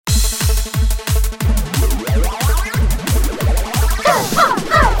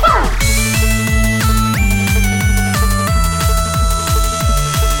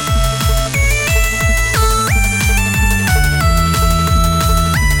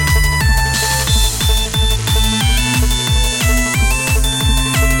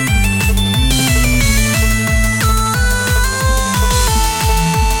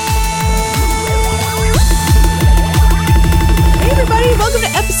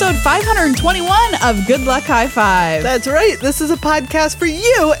episode 521 of Good Luck High Five. That's right. This is a podcast for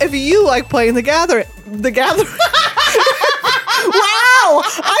you if you like playing The Gathering. The Gathering. Wow!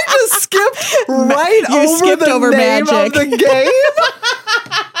 I just skipped over the name Magic. of the game.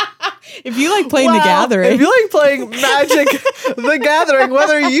 If you like playing The Gathering. If you like playing Magic the Gathering,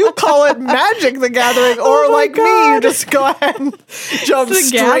 whether you call it Magic the Gathering or like me, you just go ahead and jump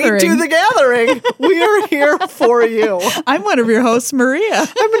straight to The Gathering. We are here for you. I'm one of your hosts, Maria.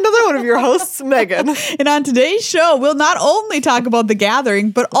 I'm another one of your hosts, Megan. And on today's show, we'll not only talk about The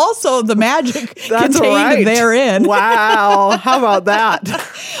Gathering, but also the magic That's contained right. therein. Wow. How about that?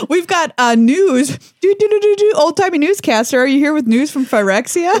 We've got news. Old-timey newscaster. Are you here with news from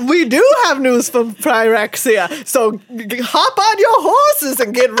Phyrexia? We do have news from Phyrexia. So hop on your horses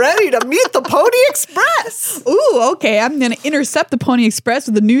and get ready to meet the Pony Express. Ooh, okay. I'm going to intercept the Pony Express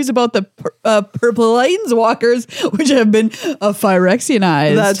with the news about the Planeswalkers, which have been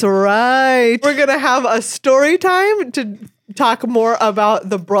Phyrexianized. That's right. We're going to have a story time to talk more about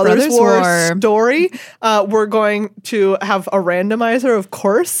the Brothers War story. We're going to have a randomizer, of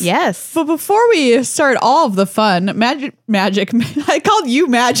course. Yes. But before we start all of the fun, magic, I called you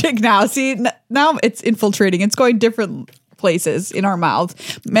magic now. See, now it's infiltrating. It's going different places in our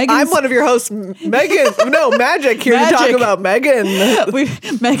mouths. I'm one of your hosts, Megan. No, Magic, here to talk about Megan.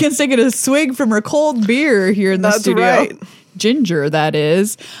 Megan's taking a swig from her cold beer here in the studio. Right. Ginger, that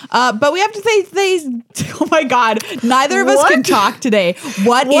is. But we have to say, oh my God, neither of us can talk today.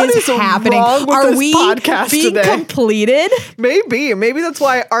 What is happening? Are we being completed? Maybe that's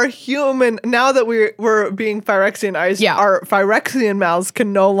why our human, now that we're being Phyrexianized, our Phyrexian mouths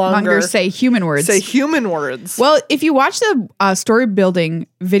can no longer say human words. Well, if you watch the story building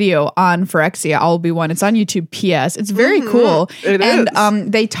video on Phyrexia, I'll be one. It's on YouTube. PS. It's very cool. It is.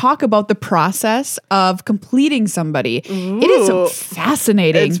 And they talk about the process of completing somebody. It is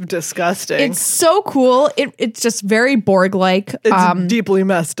fascinating. It's disgusting. It's so cool. It's just very Borg-like. It's deeply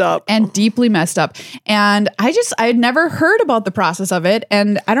messed up. And I had never heard about the process of it.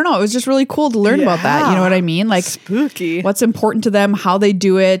 And I don't know, it was just really cool to learn about that. You know what I mean? Like spooky. What's important to them, how they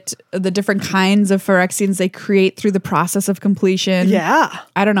do it, the different kinds of Phyrexians they create through the process of completion. Yeah.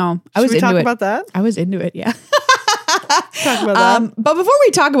 I don't know. I was into it. About that? I was into it, yeah. Talk about that. But before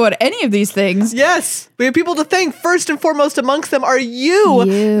we talk about any of these things, yes, we have people to thank. First and foremost amongst them are you.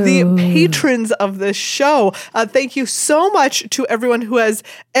 The patrons of this show. Thank you so much to everyone who has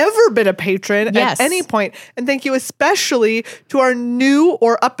ever been a patron at any point. And thank you especially to our new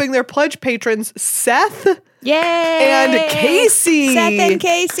or upping their pledge patrons, Seth. Yay! And Casey. Seth and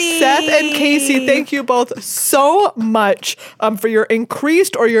Casey, thank you both so much for your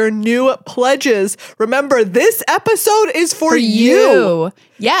increased or your new pledges. Remember, this episode is for you.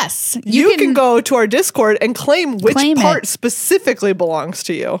 Yes. You can go to our Discord and claim which part specifically belongs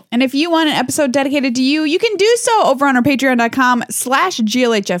to you. And if you want an episode dedicated to you, you can do so over on our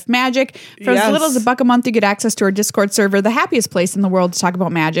patreon.com/GLHFmagic. For as little as $1 a month, you get access to our Discord server, the happiest place in the world to talk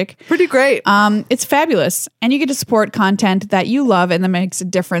about magic. Pretty great. It's fabulous. And you get to support content that you love and that makes a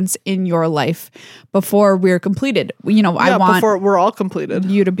difference in your life before we're completed. I want before we're all completed.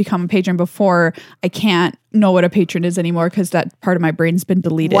 You to become a patron before I can't know what a patron is anymore because that part of my brain's been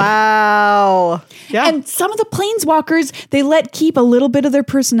deleted. Wow. Yeah. And some of the planeswalkers, they let keep a little bit of their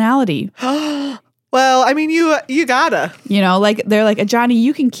personality. Well, I mean, you gotta. They're like, Johnny,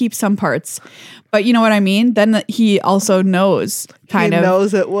 you can keep some parts. But you know what I mean? Then he also knows He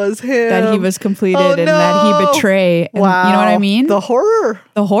knows it was him. That he was completed and that he betrayed. Wow. You know what I mean? The horror.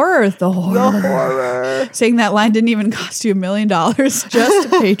 Saying that line didn't even cost you $1 million, just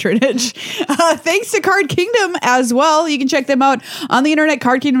patronage. Thanks to Card Kingdom as well. You can check them out on the internet,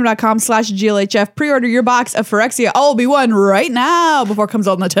 cardkingdom.com/GLHF. Pre-order your box of Phyrexia. All will be one right now before it comes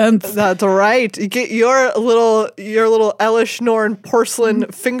out on the 10th. That's right. You get your little Elish Norn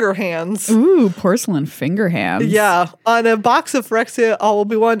porcelain finger hands. Ooh, porcelain finger hands. Yeah. On a box of Phyrexia, all will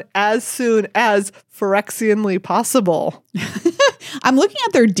be one as soon as Phyrexianly possible. I'm looking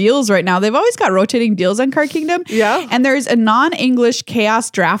at their deals right now. They've always got rotating deals on Card Kingdom. Yeah. And there's a non-English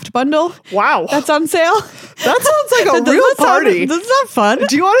Chaos Draft bundle. Wow. That's on sale. That sounds like a real party. That's not fun.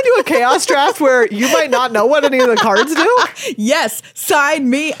 Do you want to do a Chaos Draft where you might not know what any of the cards do? Yes. Sign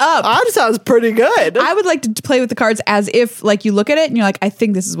me up. That sounds pretty good. I would like to play with the cards as if you look at it and you're like, I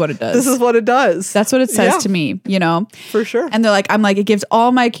think this is what it does. This is what it does. That's what it says to me, For sure. And they're like, it gives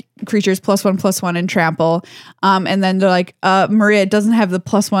all my creatures +1/+1 and trample. And then they're like, Maria, it doesn't have the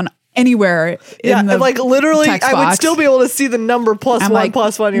 +1 anywhere. Yeah, like literally, I would still be able to see the number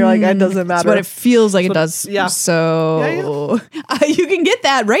 +1+1. You're like, it doesn't matter. That's what it feels like it does. Yeah. So you can get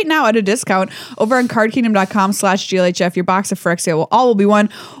that right now at a discount over on cardkingdom.com/GLHF. Your box of Phyrexia will be one,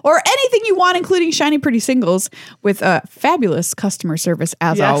 or anything you want, including shiny pretty singles with fabulous customer service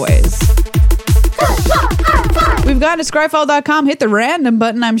as always. We've gone to scryfall.com, hit the random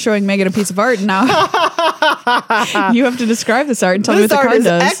button. I'm showing Megan a piece of art now. You have to describe this art and tell me what the card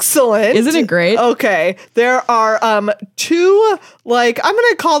does. Excellent. Isn't it great? Okay. There are two, like, I'm going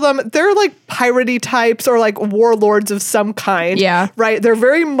to call them, they're like piratey types or like warlords of some kind. Yeah. Right? They're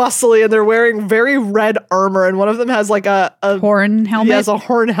very muscly and they're wearing very red armor. And one of them has like a horn helmet. He has a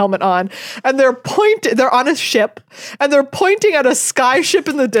horn helmet on. And they're on a ship and they're pointing at a sky ship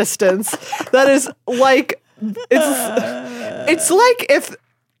in the distance that is like, it's like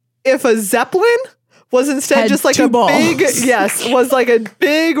if a Zeppelin was instead had just like two a balls. was like a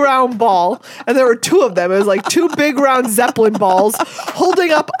big round ball, and there were two of them. It was like two big round Zeppelin balls holding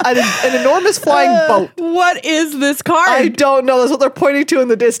up an enormous flying boat. What is this card? I don't know. That's what they're pointing to in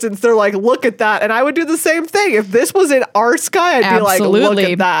the distance. They're like, look at that. And I would do the same thing. If this was in our sky, I'd be like, look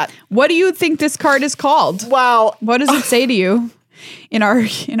at that. What do you think this card is called? Wow. What does it say to you? In our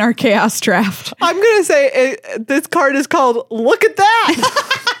chaos draft, I'm gonna say this card is called "Look at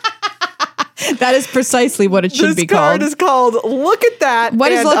That." That is precisely what it should be called. This card is called "Look at That." What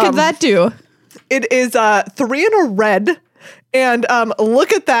does "Look at That" do? It is 3 in a red. And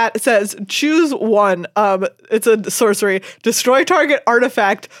look at that. It says choose one. It's a sorcery. Destroy target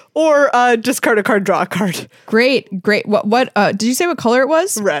artifact or discard a card, draw a card. Great. What did you say what color it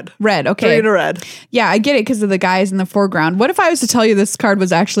was? Red. Red, okay. 3 in a red. Yeah, I get it because of the guys in the foreground. What if I was to tell you this card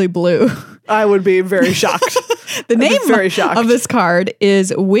was actually blue? I would be very shocked. The name of this card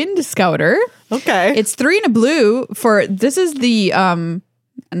is Wind Scouter. Okay. It's 3 in a blue this is the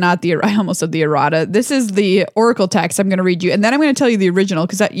not the, I almost said the errata. This is the Oracle text I'm going to read you. And then I'm going to tell you the original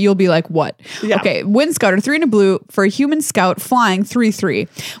because you'll be like, what? Yeah. Okay. Wind Scouter, 3 in a blue for a human scout flying 3/3.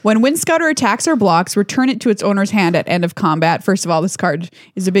 When Wind Scouter attacks or blocks, return it to its owner's hand at end of combat. First of all, this card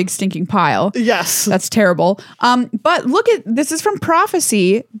is a big stinking pile. Yes. That's terrible. But look at, this is from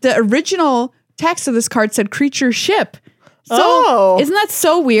Prophecy. The original text of this card said creature ship. So, isn't that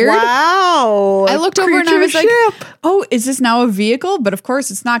so weird? Wow. I looked over and I was like, oh, is this now a vehicle? But of course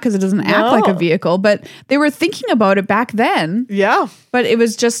it's not because it doesn't act like a vehicle. But they were thinking about it back then. Yeah. But it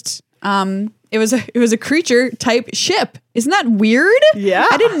was just, it was a creature type ship. Isn't that weird? Yeah.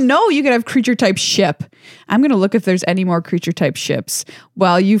 I didn't know you could have creature type ship. I'm going to look if there's any more creature type ships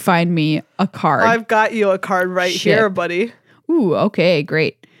while you find me a card. I've got you a card right here, buddy. Ooh, okay,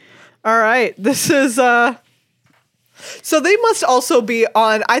 great. All right. This is, so they must also be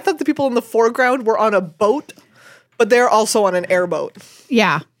on, I thought the people in the foreground were on a boat, but they're also on an airboat.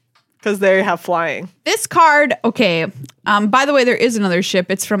 Yeah. Because they have flying. This card, okay. By the way, there is another ship.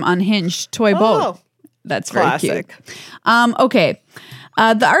 It's from Unhinged Toy Boat. That's very cute. Okay.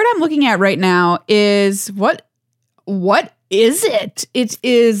 The art I'm looking at right now is, what is it? It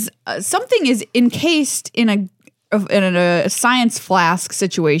is, something is encased in a science flask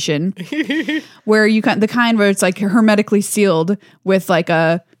situation where the kind where it's like hermetically sealed with like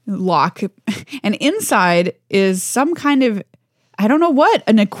a lock, and inside is some kind of, I don't know what,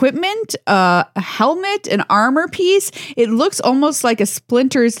 an equipment, a helmet, an armor piece. It looks almost like a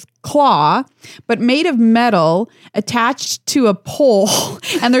Splinter's claw, but made of metal attached to a pole,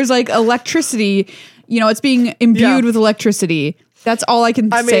 and there's like electricity, it's being imbued with electricity. That's all I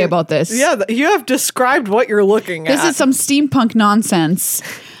can say about this. Yeah, you have described what you're looking at. This is some steampunk nonsense.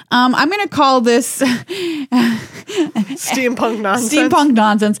 I'm going to call this steampunk nonsense. Steampunk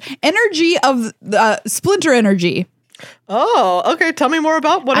nonsense. Energy of Splinter energy. Oh, okay. Tell me more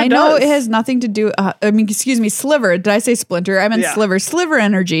about what it does. I know it has nothing to do. Excuse me, sliver. Did I say splinter? I meant sliver. Sliver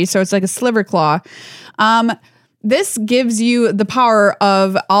energy. So it's like a sliver claw. This gives you the power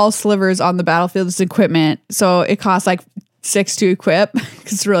of all slivers on the battlefield as equipment. So it costs like 6 to equip.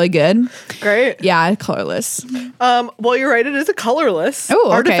 It's really good. Great. Yeah, colorless. Well, you're right. It is a colorless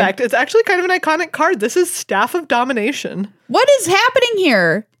artifact. It's actually kind of an iconic card. This is Staff of Domination. What is happening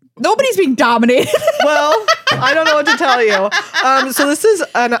here? Nobody's being dominated. Well, I don't know what to tell you. So this is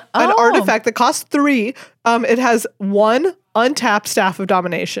an artifact that costs 3. It has 1 untap Staff of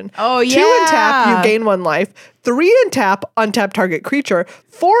Domination. Oh, yeah. 2 in tap, you gain 1 life. 3 in tap, untap target creature.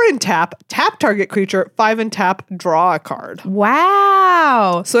 4 in tap target creature. 5 in tap, draw a card.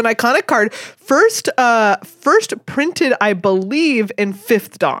 Wow. So an iconic card. First printed, I believe, in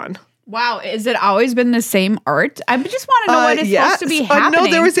 5th Dawn. Wow, is it always been the same art? I just want to know what is supposed to be happening.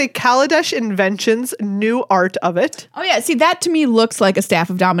 No, there was a Kaladesh Inventions new art of it. Oh yeah, see that to me looks like a Staff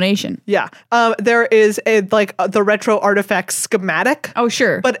of Domination. Yeah, there is the retro artifact schematic. Oh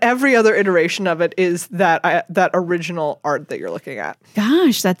sure, but every other iteration of it is that original art that you're looking at.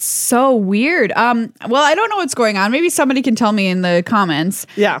 Gosh, that's so weird. Well, I don't know what's going on. Maybe somebody can tell me in the comments.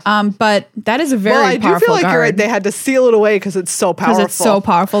 Yeah. But that is a very powerful I do feel like guard. You're right. They had to seal it away because it's so powerful. Because it's so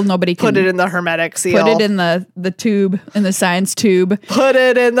powerful, nobody can put it in the hermetic seal. Put it in the tube, in the science tube. Put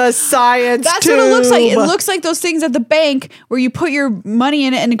it in the science That's tube. What it looks like. It looks like those things at the bank where you put your money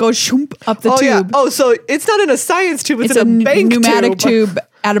in it and it goes shoomp up the tube. Yeah. Oh, so it's not in a science tube. It's in a bank pneumatic tube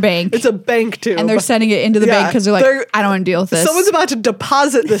at a bank. It's a bank tube. And they're sending it into the bank because they're like, I don't want to deal with this. Someone's about to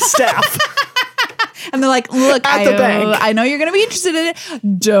deposit the staff. And they're like, look, I know you're going to be interested in it.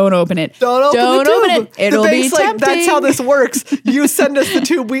 Don't open it. Don't open it. It'll be tempting. That's how this works. You send us the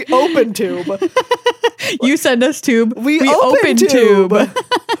tube, we open tube. You send us tube, we open tube.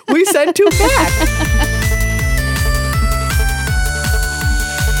 We send tube back.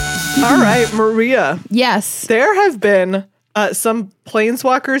 All right, Maria. Yes. There have been some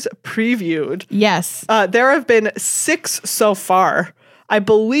Planeswalkers previewed. Yes. There have been 6 so far. I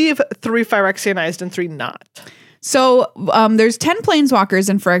believe 3 Phyrexianized and 3 not. So there's 10 Planeswalkers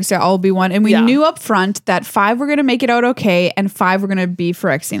in Phyrexia, all will be one. And we knew up front that 5 were going to make it out okay and 5 were going to be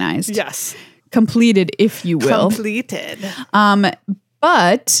Phyrexianized. Yes. Completed, if you will. Completed.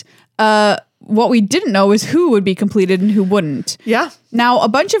 But what we didn't know is who would be completed and who wouldn't. Yeah. Now, a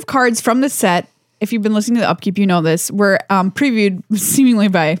bunch of cards from the set, if you've been listening to the Upkeep, you know this, were previewed seemingly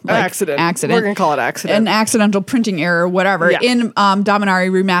by accident. We're going to call it accident. An accidental printing error, whatever, in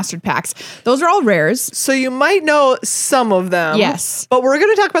Dominaria Remastered packs. Those are all rares. So you might know some of them. Yes. But we're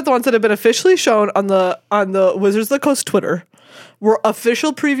going to talk about the ones that have been officially shown on the Wizards of the Coast Twitter. We're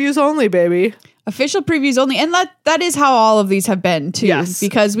official previews only, baby. Official previews only. And that is how all of these have been, too. Yes.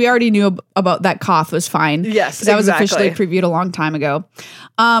 Because we already knew about that Koth was fine. Yes, that was officially previewed a long time ago.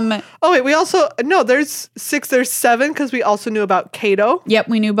 Oh, wait. We also... No, there's 6. There's 7 because we also knew about Kato. Yep,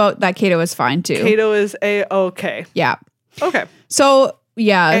 we knew about that. Kato is fine, too. Kato is A-okay. Yeah. Okay. So...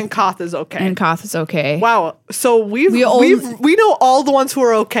 Yeah. And Koth is okay. Wow. So we know all the ones who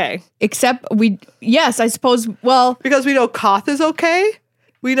are okay. Except I suppose, well. Because we know Koth is okay.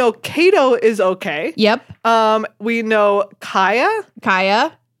 We know Kato is okay. Yep. We know Kaya.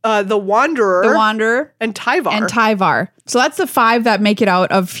 The Wanderer. And Tyvar. So that's the 5 that make it out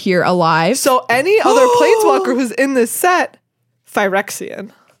of here alive. So any other Planeswalker who's in this set,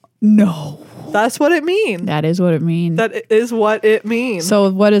 Phyrexian. No. That's what it means. That is what it means. That is what it means.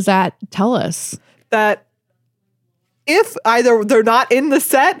 So what does that tell us? That if either they're not in the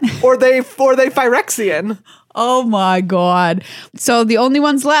set or they Phyrexian. Oh my God. So the only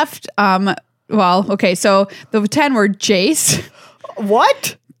ones left, so the 10 were Jace.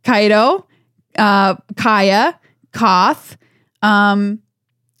 What? Kaito, Kaya, Koth,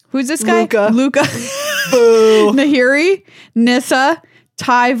 who's this guy? Luca. Boo. Nahiri, Nissa,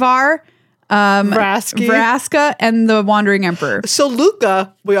 Tyvar, Vraska, and the Wandering Emperor. So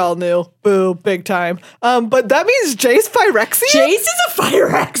Luca, we all knew. Boo, big time. But that means Jace Phyrexian? Jace is a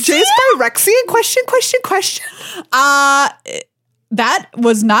Phyrexian? Jace Phyrexian? Question. That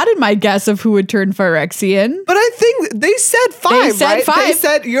was not in my guess of who would turn Phyrexian. But I think they said 5, They said right? 5. They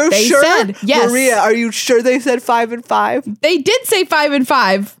said, They said, yes. Maria, are you sure they said 5 and 5? They did say 5 and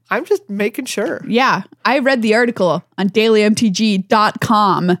 5. I'm just making sure. Yeah. I read the article on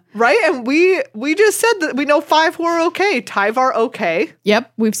dailymtg.com. Right? And we just said that we know 5 who are okay. Tyvar, okay.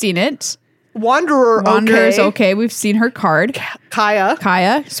 Yep. We've seen it. Wanderer's okay. We've seen her card.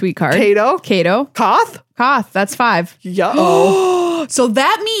 Kaya, sweet card. Kato. Koth, that's 5. Yeah. So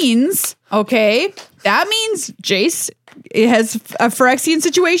that means Jace has a Phyrexian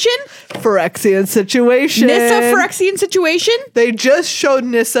situation. Nissa Phyrexian situation. They just showed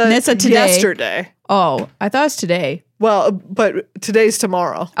Nissa today. Yesterday. Oh, I thought it was today. Well, but today's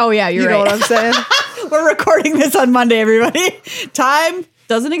tomorrow. Oh yeah, you're right. You know what I'm saying? We're recording this on Monday, everybody. Time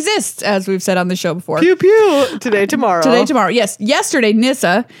doesn't exist, as we've said on the show before. Pew pew. Today, tomorrow. Yes. Yesterday,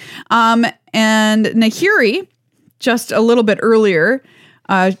 Nissa, and Nahiri, just a little bit earlier,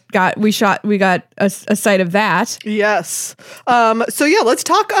 we got a sight of that. Yes. So yeah, let's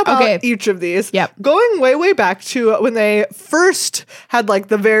talk about each of these. Yep. Going way back to when they first had like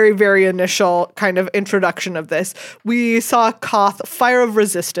the very, very initial kind of introduction of this, we saw Koth, Fire of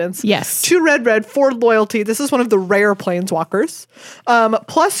Resistance. Yes. 2 red, 4 loyalty. This is one of the rare Planeswalkers.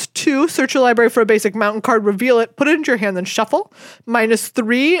 +2, search your library for a basic mountain card, reveal it, put it into your hand, then shuffle.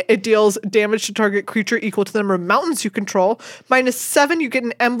 -3, it deals damage to target creature equal to the number of mountains you control. -7, you get get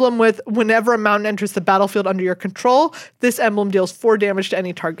an emblem with whenever a mountain enters the battlefield under your control, this emblem deals 4 damage to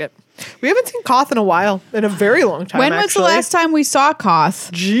any target. We haven't seen Koth in a while, in a very long time. When was the last time we saw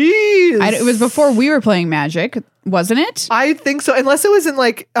Koth? Jeez. It was before we were playing Magic, wasn't it? I think so. Unless it was in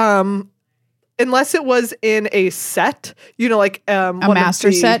like, unless it was in a set, you know, like a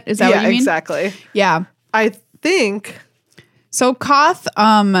master set. Is that what you mean? Exactly. Yeah, I think. So Koth,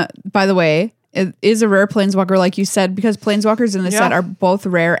 by the way, is a rare planeswalker, like you said, because planeswalkers in the set are both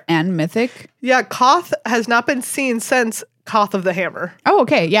rare and mythic. Yeah, Koth has not been seen since Koth of the Hammer. Oh,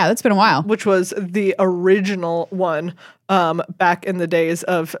 okay. Yeah, that's been a while. Which was the original one back in the days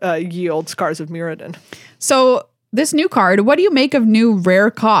of Ye Olde Scars of Mirrodin. So this new card, what do you make of new rare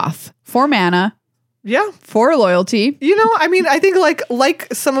Koth? 4 mana. Yeah. 4 loyalty. You know, I mean, I think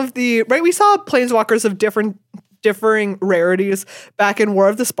like some of the, right, we saw planeswalkers of differing rarities back in War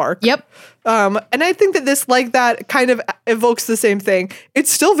of the Spark. Yep. And I think that this, like that, kind of evokes the same thing.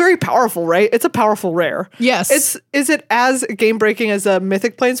 It's still very powerful, right? It's a powerful rare. Yes. Is it as game-breaking as a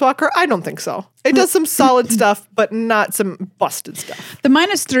mythic planeswalker? I don't think so. It does some solid stuff, but not some busted stuff. The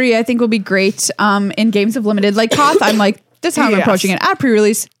 -3, I think, will be great in games of limited. Like Koth, I'm like, that's how I'm approaching it. At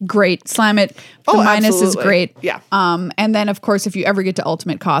pre-release, great. Slam it. The minus is great. Yeah. And then, of course, if you ever get to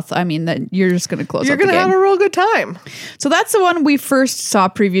Ultimate Koth, I mean, that you're just going to close. You're going to have a real good time. So that's the one we first saw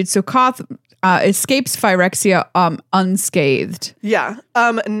previewed. So Koth escapes Phyrexia unscathed. Yeah.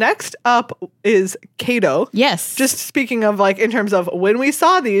 Next up is Kato. Yes. Just speaking of like in terms of when we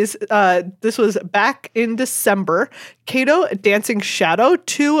saw these, this was back in December. Kato, Dancing Shadow,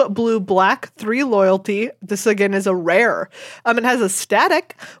 2 blue black, 3 loyalty. This again is a rare. It has a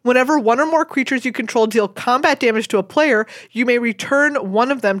static. Whenever one or more creatures you control deal combat damage to a player, you may return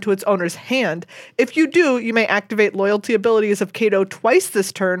one of them to its owner's hand. If you do, you may activate loyalty abilities of Kato twice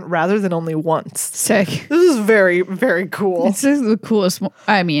this turn rather than only once. Sick. This is very, very cool. It's the coolest.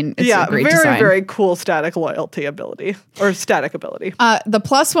 I mean, it's a great design. Very cool static loyalty ability or static ability. The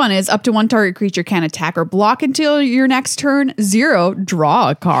 +1 is up to 1 target creature can attack or block until your next turn. 0, draw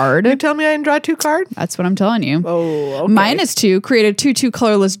a card. You tell me I didn't draw 2 cards? That's what I'm telling you. Oh, okay. -2, create a 2/2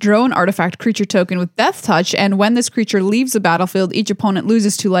 colorless drone artifact creature token with Death Touch, and when this creature leaves the battlefield, each opponent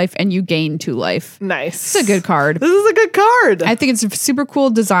loses 2 life and you gain 2 life. Nice. It's a good card. This is a good card. I think it's a super cool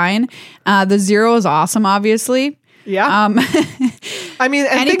design. The 0 is awesome, obviously. Yeah. I mean,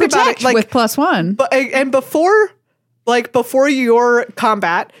 and think about it, like with +1. But and before your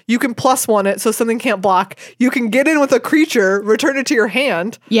combat, you can +1 it so something can't block. You can get in with a creature, return it to your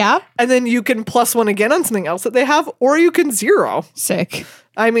hand. Yeah. And then you can +1 again on something else that they have, or you can 0. Sick.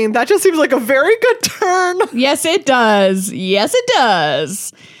 I mean, that just seems like a very good turn. Yes, it does. Yes, it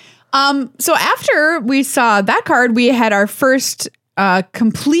does. So after we saw that card, we had our first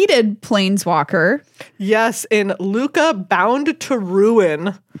completed Planeswalker. Yes, in Luca Bound to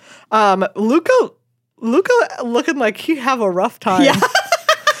Ruin. Luca looking like he have a rough time. Yeah.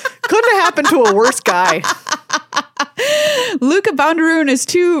 Couldn't have happened to a worse guy. Luca Bound to Ruin is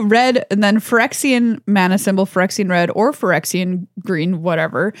 2 red and then Phyrexian mana symbol, Phyrexian red or Phyrexian green,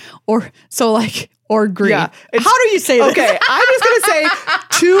 whatever. Or green. Yeah, how do you say that? Okay, I'm just going to say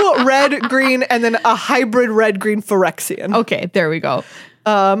 2 red, green, and then a hybrid red-green Phyrexian. Okay, there we go.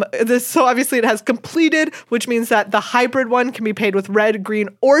 So obviously it has completed, which means that the hybrid one can be paid with red, green,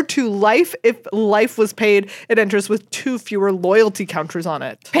 or 2 life. If life was paid, it enters with 2 fewer loyalty counters on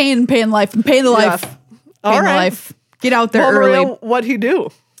it. Paying life, paying the life. All right. Life. Get out there early. Maria, what'd he do?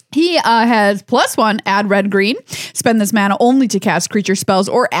 He has +1, add red, green. Spend this mana only to cast creature spells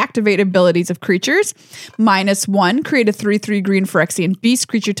or activate abilities of creatures. -1, create a 3/3 green Phyrexian beast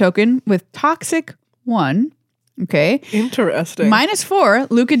creature token with Toxic 1. Okay. Interesting. -4,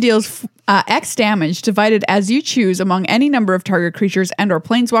 Luca deals X damage divided as you choose among any number of target creatures and or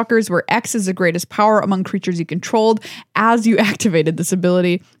planeswalkers, where X is the greatest power among creatures you controlled as you activated this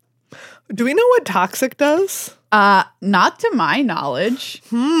ability. Do we know what Toxic does? Not to my knowledge.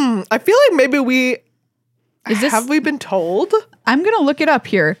 I feel like maybe have we been told? I'm going to look it up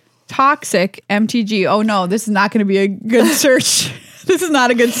here. Toxic MTG. Oh no, this is not going to be a good search. This is not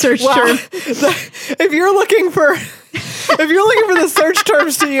a good search term. If you're looking for the search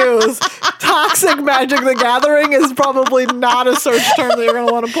terms to use, Toxic Magic the Gathering is probably not a search term that you're going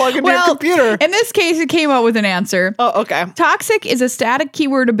to want to plug into your computer. In this case, it came out with an answer. Oh, okay. Toxic is a static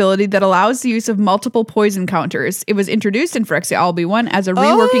keyword ability that allows the use of multiple poison counters. It was introduced in Phyrexia Albi 1 as a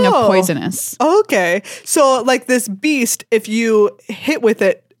reworking of Poisonous. Okay. So like this beast, if you hit with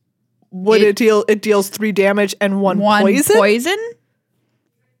it, it deals 3 damage and 1 poison?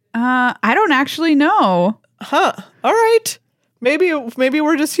 I don't actually know. Huh. All right. Maybe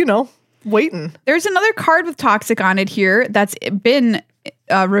we're just, waiting. There's another card with Toxic on it here that's been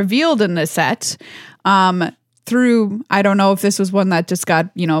revealed in this set through, I don't know if this was one that just got,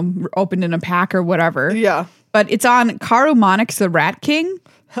 opened in a pack or whatever. Yeah. But it's on Karumonix the Rat King,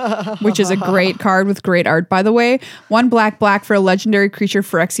 which is a great card with great art, by the way. 1 black for a legendary creature,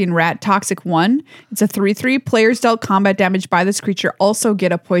 Phyrexian Rat, Toxic 1. It's a 3/3. Players dealt combat damage by this creature also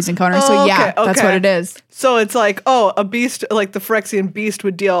get a poison counter. So that's what it is. So it's like, a beast, like the Phyrexian beast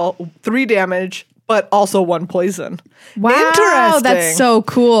would deal 3 damage, but also 1 poison. Wow, interesting. That's so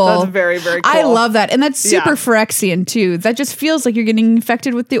cool. That's very, very cool. I love that. And that's super Phyrexian too. That just feels like you're getting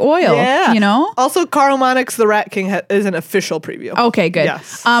infected with the oil, Also, Karumonix the Rat King is an official preview. Okay, good.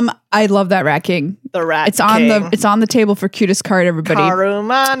 Yes. I love that Rat King. The Rat King. It's on the table for cutest card, everybody.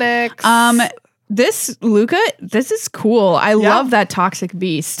 Karumonix. This, Luca, this is cool. I love that Toxic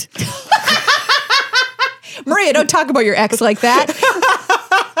Beast. Maria, don't talk about your ex like that.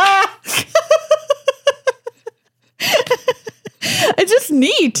 It's just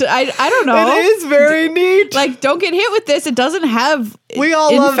neat. I don't know. It is very neat. Like, don't get hit with this. It doesn't have. We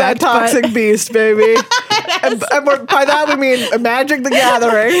all love that Toxic Beast, baby. and by that we mean Magic the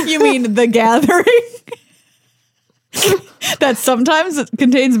Gathering. You mean the Gathering? That sometimes it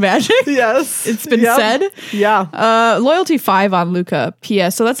contains magic. Yes, it's been said. Yeah. Loyalty 5 on Luca.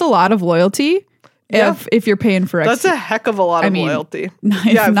 PS. So that's a lot of loyalty. If you're paying for that's a heck of a lot of loyalty.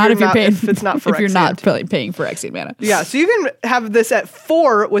 If it's not for if you're not paying for Phyrexian mana. Yeah, so you can have this at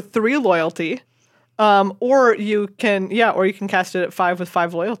 4 with 3 loyalty, or you can cast it at 5 with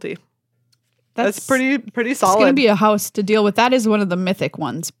 5 loyalty. That's pretty solid. It's going to be a house to deal with. That is one of the mythic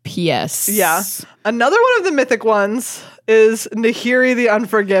ones. PS. Yeah. Another one of the mythic ones is Nahiri the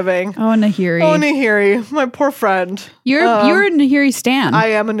Unforgiving. Oh, Nahiri. Oh, Nahiri, my poor friend. You're a Nahiri stan. I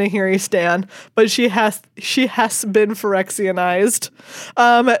am a Nahiri stan, but she has been Phyrexianized.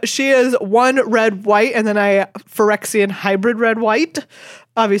 She is 1 red-white, and then a Phyrexian hybrid red-white.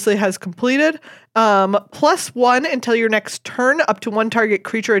 Obviously has completed. +1 until your next turn, up to 1 target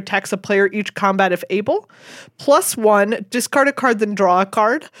creature attacks a player each combat if able. +1, discard a card then draw a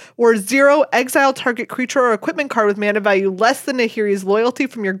card. Or 0, exile target creature or equipment card with mana value less than Nahiri's loyalty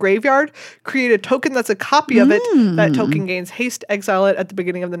from your graveyard. Create a token that's a copy of it. That token gains haste. Exile it at the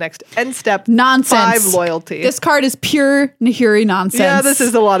beginning of the next end step. Nonsense. 5 loyalty. This card is pure Nahiri nonsense. Yeah, this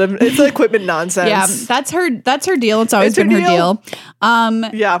is it's equipment nonsense. Yeah, that's her deal. It's always been her deal.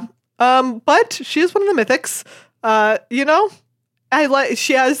 But she is one of the mythics.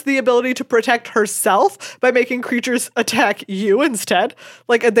 She has the ability to protect herself by making creatures attack you instead.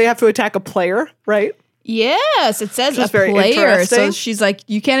 Like they have to attack a player, right? Yes, it says a player. So she's like,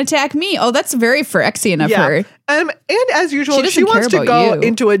 you can't attack me. Oh, that's very Phyrexian of her. And as usual, she wants to go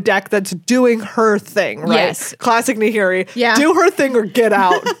into a deck that's doing her thing, right? Yes. Classic Nahiri. Yeah. Do her thing or get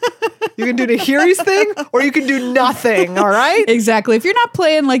out. You can do Nahiri's thing or you can do nothing, all right? Exactly. If you're not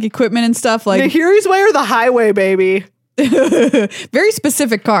playing like equipment and stuff like Nahiri's way or the highway, baby. Very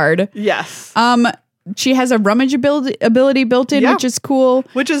specific card. Yes. She has a rummage ability built in, which is cool.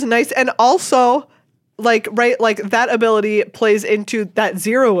 Which is nice. And also that ability plays into that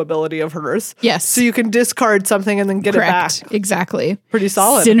 0 ability of hers. Yes. So you can discard something and then get it back. Exactly. Pretty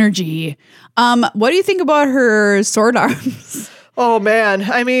solid. Synergy. What do you think about her sword arms? Oh man.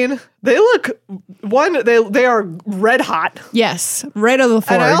 I mean, they are red hot. Yes. Right out of the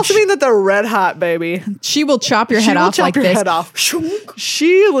forge. And I also mean that they're red hot, baby. She will chop your head off like this. Head off.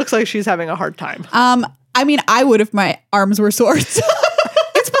 She looks like she's having a hard time. I mean, I would if my arms were swords.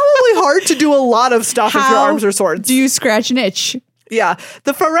 Hard to do a lot of stuff if your arms are swords. Do you scratch an itch? Yeah.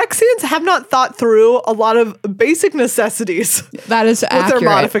 The Phyrexians have not thought through a lot of basic necessities. That is accurate. With their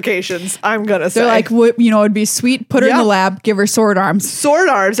modifications, I'm going to say. They're like, it'd be sweet, put her in the lab, give her sword arms. Sword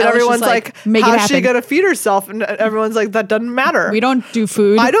arms. And everyone's like how's she going to feed herself? And everyone's like, that doesn't matter. We don't do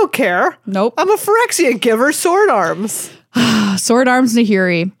food. I don't care. Nope. I'm a Phyrexian. Give her sword arms. Sword arms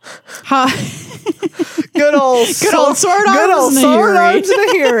Nahiri. Good old sword arms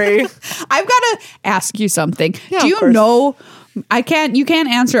Nahiri. I've got to ask you something. Yeah, do you know? You can't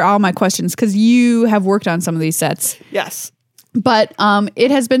answer all my questions because you have worked on some of these sets. Yes. But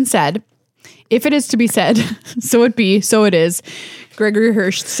it has been said, if it is to be said, so it be, so it is. Gregory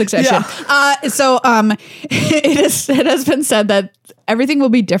Hirsch Succession. Yeah. It has been said that everything will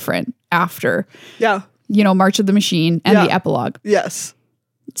be different after. Yeah. March of the Machine and the epilogue. Yes.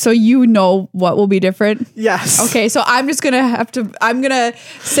 So what will be different? Yes. Okay, so I'm just going to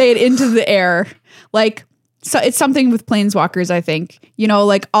say it into the air. So it's something with planeswalkers, I think.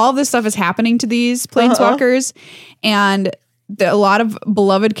 All this stuff is happening to these planeswalkers and a lot of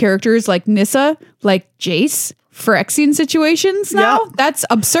beloved characters like Nissa, like Jace, Phyrexian situations now. Yeah. That's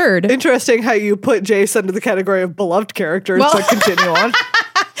absurd. Interesting how you put Jace under the category of beloved characters, but continue on.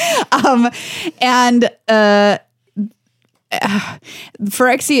 And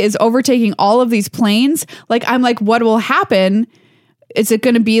Phyrexia is overtaking all of these planes. Like, I'm like, what will happen? Is it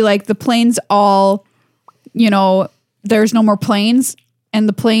going to be like the planes all, there's no more planes and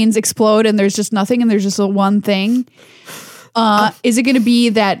the planes explode and there's just nothing and there's just a one thing? Is it going to be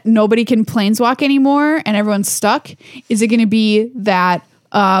that nobody can planeswalk anymore and everyone's stuck? Is it going to be that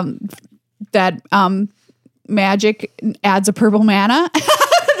magic adds a purple mana?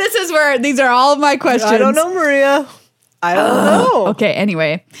 These are all of my questions. I don't know, Maria. I don't know. Okay,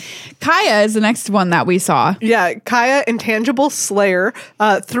 anyway. Kaya is the next one that we saw. Yeah, Kaya, Intangible Slayer.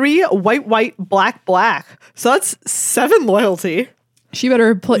 3 white, black. So that's 7 loyalty. She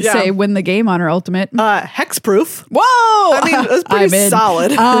better say win the game on her ultimate. Hexproof. Whoa! I mean, that's pretty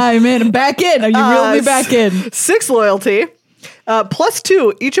solid. I'm in. I'm back in. You reeled me back in. 6 loyalty.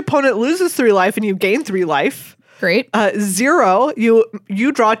 +2. Each opponent loses 3 life and you gain 3 life. Great. 0.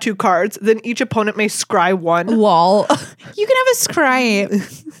 You draw 2 cards. Then each opponent may scry 1. Lol. You can have a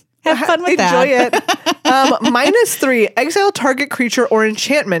scry. Have fun with that. Enjoy it. -3. Exile target creature or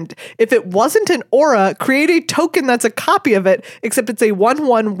enchantment. If it wasn't an aura, create a token that's a copy of it, except it's a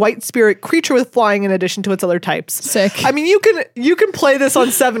 1/1 white spirit creature with flying in addition to its other types. Sick. I mean, you can play this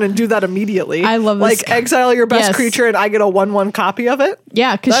on 7 and do that immediately. I love this. Like, exile your best creature and I get a 1/1 copy of it.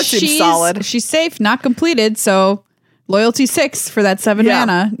 Yeah, because seems solid. She's safe, not completed, so loyalty 6 for that 7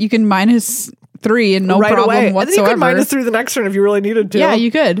 mana. You can -3 and no problem away. whatsoever. And then you could -3 the next turn if you really needed to. Yeah,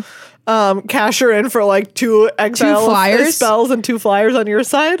 you could. Cash her in for like 2 exile 2 flyers. spells and 2 flyers on your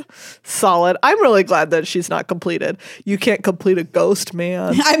side. Solid. I'm really glad that she's not completed. You can't complete a ghost,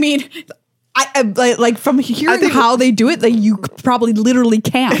 man. I mean, I like from hearing how they do it, like you probably literally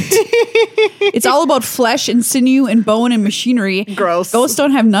can't. It's all about flesh and sinew and bone and machinery. Gross. Ghosts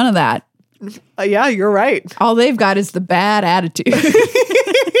don't have none of that. Yeah, you're right. All they've got is the bad attitude.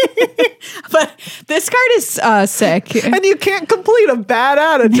 But this card is sick. And you can't complete a bad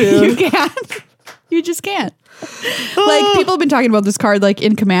attitude. You can't. You just can't. Like, people have been talking about this card like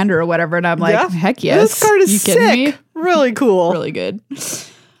in Commander or whatever, and I'm like, heck yes. This card is sick. Me? Really cool. Really good.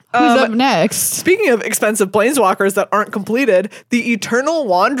 Who's up next? Speaking of expensive planeswalkers that aren't completed, the Eternal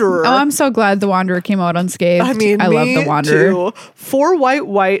Wanderer. Oh, I'm so glad the Wanderer came out unscathed. I mean, I love the Wanderer. Too. 4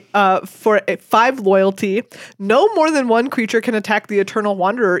 white, for 5 loyalty. No more than 1 creature can attack the Eternal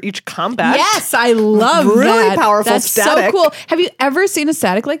Wanderer each combat. Yes, I love that. Really powerful That's static. So cool. Have you ever seen a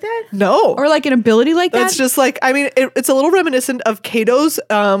static like that? No. Or like an ability like that? That's just like, I mean, it's a little reminiscent of Kato's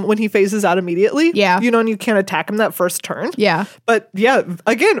when he phases out immediately. Yeah. And you can't attack him that first turn. Yeah. But yeah,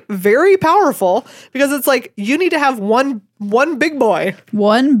 again, very powerful because it's like you need to have one big boy.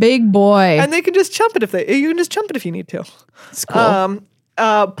 One big boy. And they can just chump it you can just chump it if you need to. It's cool.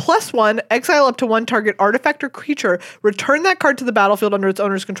 +1, exile up to 1 target artifact or creature. Return that card to the battlefield under its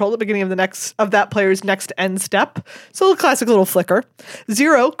owner's control at the beginning of that player's next end step. So a classic little flicker.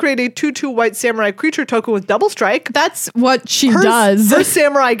 0, create a 2/2 white samurai creature token with double strike. That's what she does. Her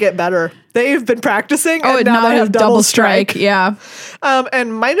samurai get better. They've been practicing and now they have double strike. Yeah.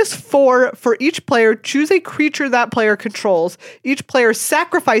 And -4 for each player, choose a creature that player controls. Each player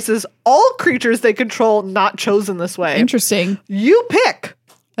sacrifices all creatures they control not chosen this way. Interesting. You pick.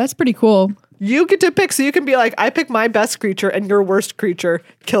 That's pretty cool. You get to pick. So you can be like, I pick my best creature and your worst creature.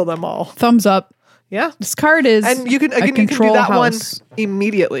 Kill them all. Thumbs up. Yeah. This card is and you can do that one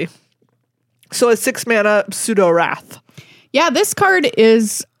immediately. So a 6 mana Pseudo Wrath. Yeah, this card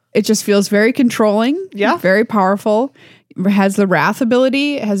is... It just feels very controlling. Yeah. Very powerful. It has the Wrath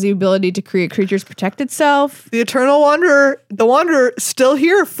ability. It has the ability to create creatures protect itself. The Eternal Wanderer, the Wanderer, still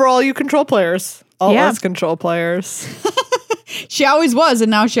here for all you control players. All us control players. She always was, and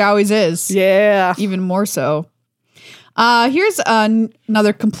now she always is. Yeah. Even more so. Here's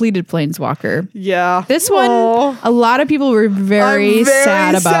another completed Planeswalker. Yeah. This one, a lot of people were very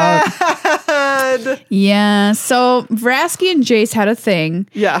sad about. Yeah. So Vraski and Jace had a thing.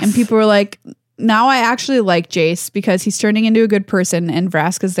 Yes. And people were like, now I actually like Jace because he's turning into a good person and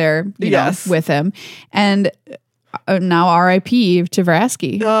Vraska's there, you know, with him. And now RIP to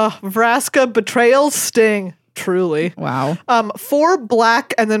Vraski. Vraska betrayal sting. Truly. Wow. 4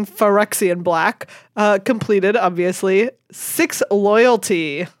 black and then Phyrexian black. Completed, obviously. 6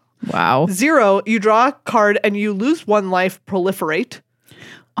 loyalty. Wow. 0, you draw a card and you lose 1 life, proliferate.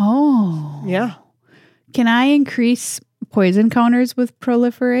 Oh. Yeah. Can I increase poison counters with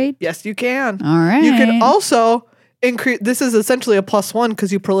proliferate? Yes, you can. All right. You can also increase. This is essentially a +1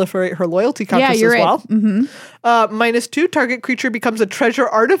 because you proliferate her loyalty counters as well. Mm-hmm. -2, target creature becomes a treasure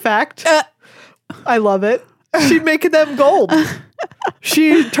artifact. I love it. She'd make them gold.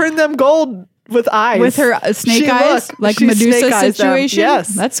 She turned them gold with eyes. With her snake eyes? Like Medusa situation?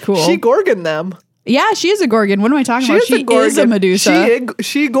 Yes. That's cool. She Gorgon them. Yeah, she is a Gorgon. What am I talking about? She is a Medusa.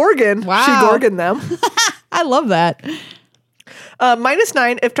 She Gorgon. Wow. She Gorgon them. I love that.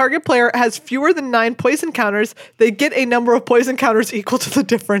 -9. If target player has fewer than 9 poison counters, they get a number of poison counters equal to the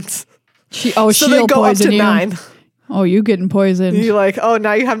difference. So they go up to 9. Oh, you getting poisoned. You're like, oh,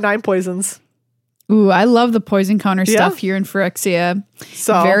 now you have 9 poisons. Ooh, I love the poison counter stuff here in Phyrexia.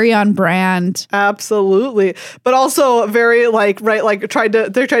 So very on brand. Absolutely. But also very they tried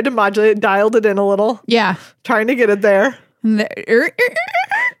to modulate it, dialed it in a little. Yeah. Trying to get it there.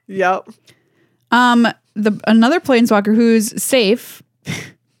 Yep. Another planeswalker who's safe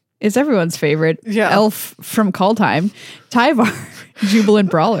is everyone's favorite. Yeah. Elf from Kaldheim, Tyvar, Jubilant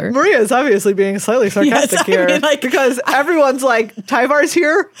Brawler. Maria is obviously being slightly sarcastic here. Because everyone's like, Tyvar's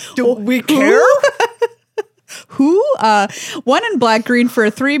here? Do we care? Who? 1 in black-green for a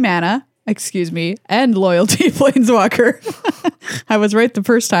 3 mana. Excuse me. And loyalty planeswalker. I was right the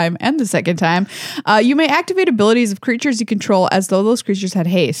first time and the second time. You may activate abilities of creatures you control as though those creatures had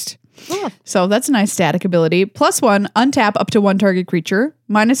haste. So that's a nice static ability. +1, untap up to 1 target creature.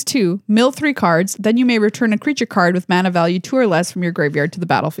 -2, mill 3 cards. Then you may return a creature card with mana value 2 or less from your graveyard to the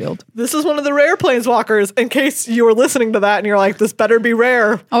battlefield. This is one of the rare planeswalkers, in case you were listening to that and you're like, this better be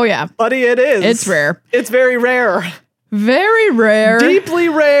rare. Oh, yeah. Buddy, it is. It's rare. It's very rare. Very rare. Deeply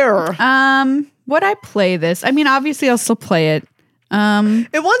rare. Would I play this? I mean, obviously I'll still play it.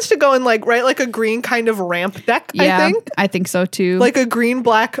 It wants to go in like a green kind of ramp deck, I think so too. Like a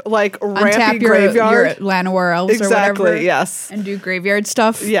green-black, like rampy untap graveyard. your Llanowar Elves or whatever. Exactly, yes. And do graveyard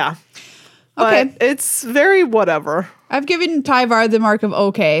stuff. Yeah. Okay. But it's very whatever. I've given Tyvar the mark of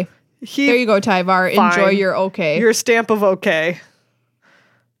okay. There you go, Tyvar. Fine. Enjoy your okay. Your stamp of okay.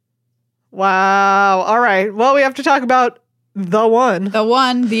 Wow. All right. Well, we have to talk about the one. The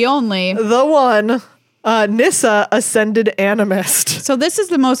one, the only. The one. Nissa, Ascended Animist. So this is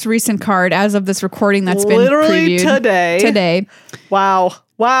the most recent card as of this recording that's been literally previewed. Today.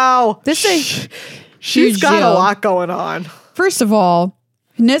 Wow. This is she's got deal. a lot going on. First of all,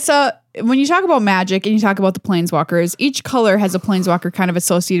 Nissa, when you talk about Magic and you talk about the planeswalkers, each color has a planeswalker kind of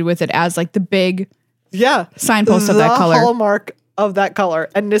associated with it as like the big signpost of that color. The hallmark of that color.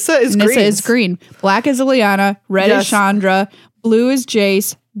 And Nissa is green. Nissa is green. Black is Ileana. Red is Chandra. Blue is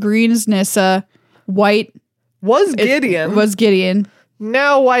Jace. Green is Nissa. White was Gideon.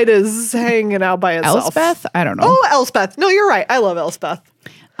 Now white is hanging out by itself. Elspeth? I don't know. Oh, Elspeth. No, you're right. I love Elspeth.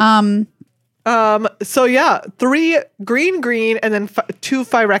 So yeah, 3 green, and then 2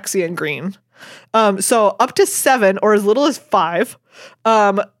 Phyrexian green. So up to 7 or as little as 5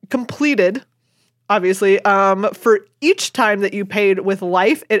 completed. Obviously, for each time that you paid with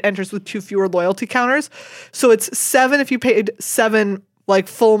life, it enters with 2 fewer loyalty counters. So it's 7 if you paid 7 like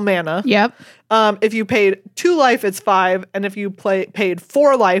full mana. Yep. If you paid 2 life, it's 5, and if you paid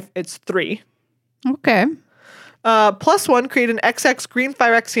 4 life, it's 3. Okay. +1, create an XX green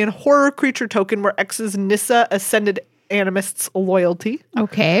Phyrexian horror creature token where X is Nissa Ascended Animist's loyalty.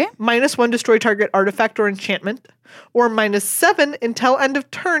 Okay. -1, destroy target artifact or enchantment. Or -7, until end of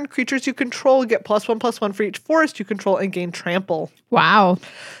turn, creatures you control get +1/+1 for each forest you control and gain trample. Wow.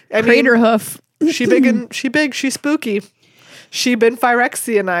 Crater hoof. She's spooky. She been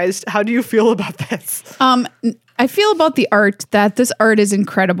Phyrexianized. How do you feel about this? I feel about the art that this art is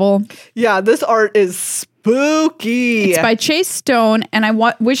incredible. Yeah, this art is spooky. It's by Chase Stone, and I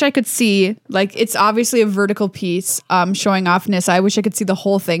wish I could see, like, it's obviously a vertical piece showing off Nissa. I wish I could see the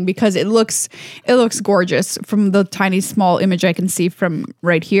whole thing because it looks gorgeous from the tiny small image I can see from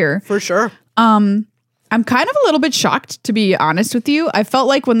right here. For sure. I'm kind of a little bit shocked, to be honest with you. I felt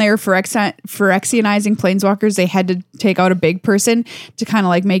like when they were Phyrexianizing planeswalkers, they had to take out a big person to kind of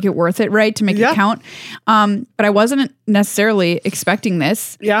like make it worth it, right? To make it count. But I wasn't necessarily expecting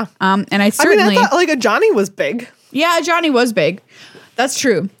this. Yeah. And I certainly... I thought like a Johnny was big. Yeah, Johnny was big. That's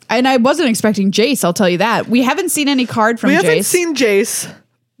true. And I wasn't expecting Jace, I'll tell you that. We haven't seen any card from Jace. We haven't seen Jace.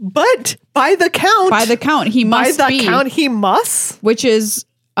 But by the count... he must be. By the count, he must. Which is...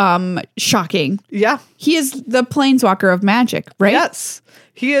 shocking. Yeah. He is the planeswalker of Magic, right? Yes.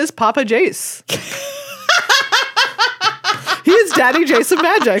 He is Papa Jace. He is Daddy Jace of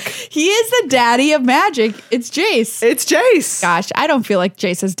Magic. He is the daddy of Magic. It's Jace. It's Jace. Gosh, I don't feel like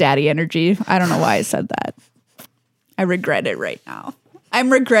Jace has daddy energy. I don't know why I said that. I regret it right now.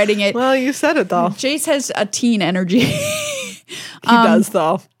 I'm regretting it. Well, you said it though. Jace has a teen energy. He does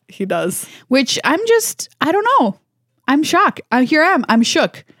though. He does. Which I don't know. I'm shocked. Here I am. I'm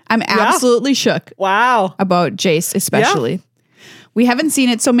shook. I'm absolutely shook. Wow. About Jace, especially. Yeah. We haven't seen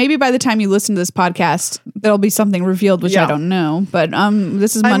it, so maybe by the time you listen to this podcast, there'll be something revealed, which I don't know. But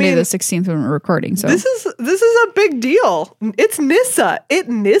this is Monday the 16th when we're recording. So this is a big deal. It's Nyssa.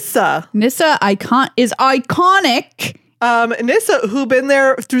 Nyssa is iconic. Nyssa, who been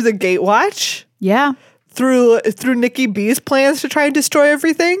there through the Gatewatch. Yeah. Through Nikki B's plans to try and destroy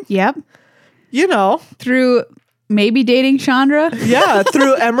everything. Yep. You know. Through maybe dating Chandra. Yeah.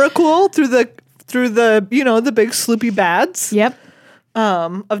 Through Emrakul. Through the the big sloopy bads. Yep.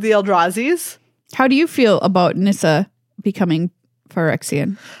 Of the Eldrazi's. How do you feel about Nyssa becoming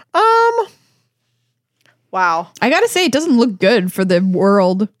Phyrexian? Wow. I gotta say, it doesn't look good for the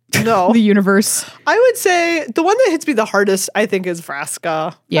world. No. The universe. I would say the one that hits me the hardest, I think, is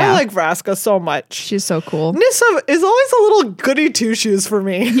Vraska. Yeah. I like Vraska so much. She's so cool. Nyssa is always a little goody two-shoes for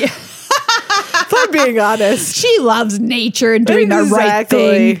me. Yeah. If I'm being honest. She loves nature and doing the right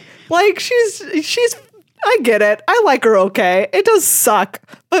thing. Like, she's I get it. I like her okay. It does suck.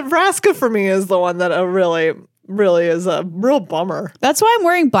 But Vraska for me is the one that really is a real bummer. That's why I'm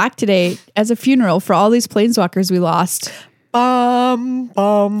wearing black today as a funeral for all these planeswalkers we lost. I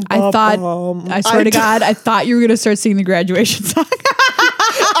swear to God, I thought you were going to start singing the graduation song. The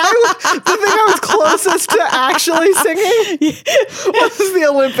thing I was closest to actually singing was the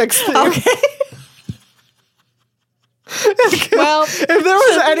Olympics theme. Okay. Well, if there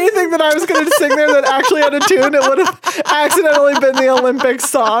was anything that I was going to sing there that actually had a tune, it would have accidentally been the Olympics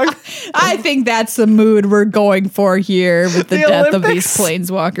song. I think that's the mood we're going for here with the death Olympics? of these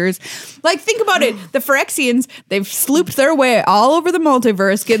planeswalkers. Like, think about it. The Phyrexians, they've slooped their way all over the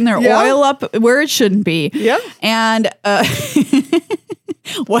multiverse, getting their oil up where it shouldn't be. Yeah. And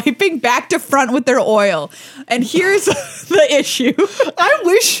wiping back to front with their oil. And here's the issue. I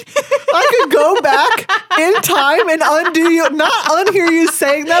wish I could go back in time and undo you, not unhear you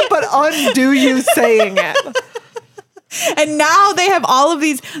saying that, but undo you saying it. And now they have all of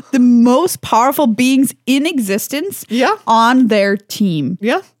the most powerful beings in existence on their team.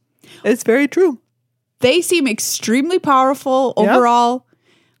 Yeah, it's very true. They seem extremely powerful overall.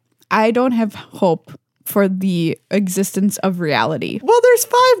 I don't have hope for the existence of reality. Well, there's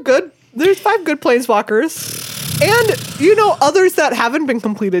five good planeswalkers, and others that haven't been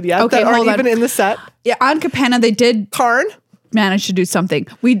completed yet that aren't even in the set. Yeah, on Capenna they did Karn manage to do something.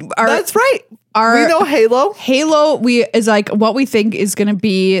 That's right. We know Halo. Halo is like what we think is going to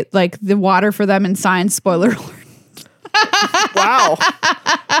be like the water for them in science. Spoiler alert. Wow,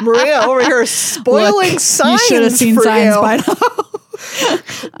 Maria over here spoiling science. You should have seen science by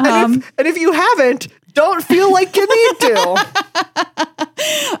now. And if you haven't, don't feel like you need to.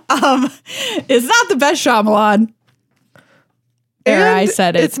 It's not the best Shyamalan. There, I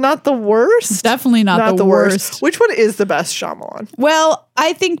said it. It's not the worst. It's definitely not the worst. Which one is the best Shyamalan? Well,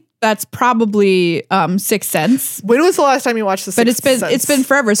 I think that's probably Sixth Sense. When was the last time you watched The Sixth Sense? But it's been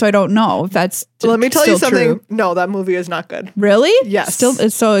forever, so I don't know if that's. Let me tell you something. True. No, that movie is not good. Really? Yes.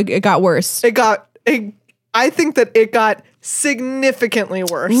 So it got worse. I think that it got significantly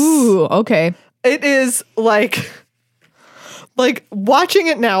worse. Ooh, okay. It is like watching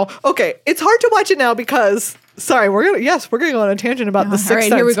it now. Okay, it's hard to watch it now because we're gonna go on a tangent about The Sixth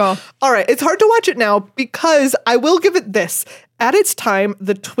Sense. All right, here we go. All right, it's hard to watch it now because I will give it this. At its time,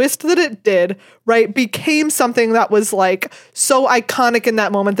 the twist that it did, right, became something that was like so iconic in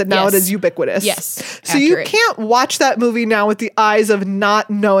that moment that now it is ubiquitous. Yes. So you can't watch that movie now with the eyes of not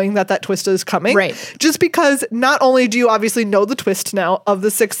knowing that twist is coming. Right. Just because not only do you obviously know the twist now of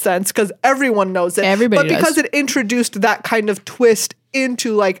The Sixth Sense, because everyone knows it. Everybody But because it introduced that kind of twist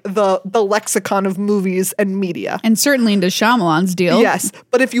into like the lexicon of movies and media. And certainly into Shyamalan's deal. Yes.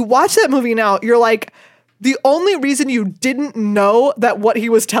 But if you watch that movie now, you're like, the only reason you didn't know that what he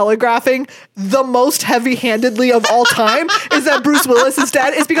was telegraphing the most heavy-handedly of all time is that Bruce Willis is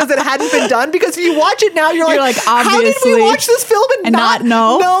dead is because it hadn't been done. Because if you watch it now, you're like, obviously, how did we watch this film and not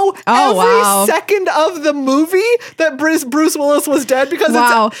know every second of the movie that Bruce Willis was dead? Because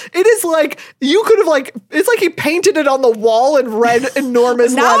it is like, you could have it's like he painted it on the wall in red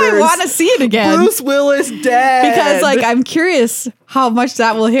enormous now letters. I want to see it again. Bruce Willis dead. Because I'm curious how much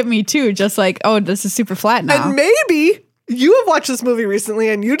that will hit me too. Just like, oh, this is super flat now. And maybe you have watched this movie recently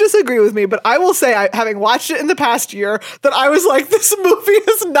and you disagree with me, but I will say, having watched it in the past year, that I was like, this movie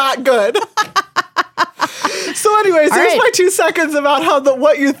is not good. So anyways, here's my 2 seconds about how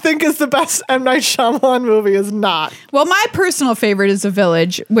what you think is the best M. Night Shyamalan movie is not. Well, my personal favorite is The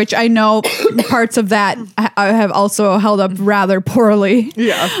Village, which I know parts of that have also held up rather poorly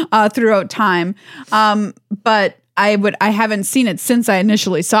throughout time. But I haven't seen it since I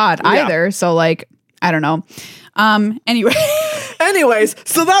initially saw it either. So I don't know. Anyway. Anyways,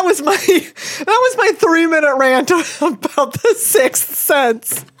 so that was my 3-minute rant about The Sixth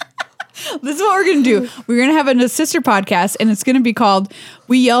Sense. This is what we're going to do. We're going to have a sister podcast, and it's going to be called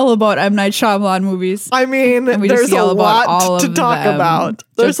We Yell About M. Night Shyamalan Movies. I mean, there's a lot to talk about.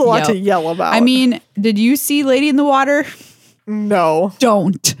 There's a lot to yell about. I mean, did you see Lady in the Water? No.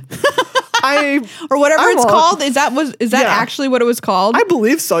 Don't. Or whatever it's called. Is that actually what it was called? I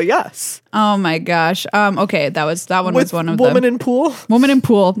believe so, yes. Oh my gosh. Okay, that one was one of them. Woman in Pool? Woman in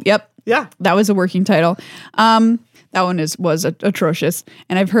Pool. Yep. Yeah. That was a working title. That one was atrocious,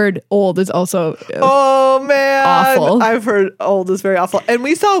 and I've heard Old is also oh man, awful. I've heard Old is very awful, and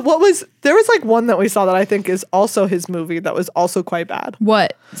we saw there was like one that we saw that I think is also his movie that was also quite bad.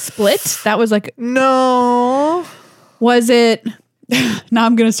 What, Split? That was like no, was it? Now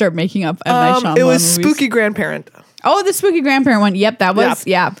I'm gonna start making up M. Night Shyamalan it was movies. Spooky Grandparent. Oh, the Spooky Grandparent one. Yep, that was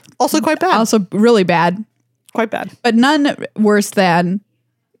yeah. Also quite bad. Also really bad. Quite bad, but none worse than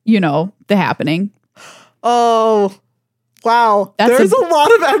The Happening. Oh, wow. There's a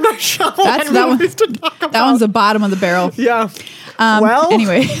lot of M. Night Shyamalan movies to talk about. That one's the bottom of the barrel. Yeah.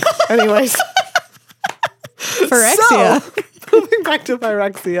 Anyways. Phyrexia. So, moving back to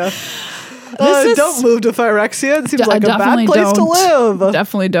Phyrexia. Don't move to Phyrexia. It seems like a bad place to live.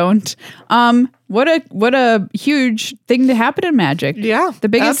 Definitely don't. What a huge thing to happen in magic. Yeah. The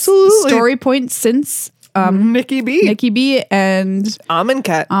biggest story point since Nikki B and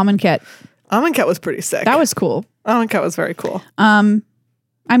Amonkhet. Amonkhet was pretty sick. That was cool. Amonkhet was very cool.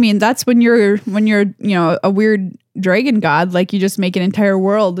 I mean, that's when you're a weird dragon god, like you just make an entire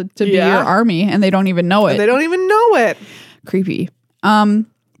world to be your army, and they don't even know it. They don't even know it. Creepy.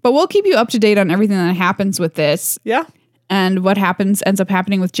 But we'll keep you up to date on everything that happens with this. Yeah. And what ends up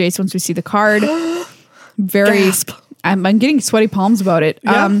happening with Jace once we see the card. I'm getting sweaty palms about it.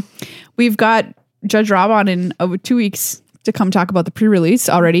 Yeah. We've got Judge Rob on in 2 weeks to come talk about the pre-release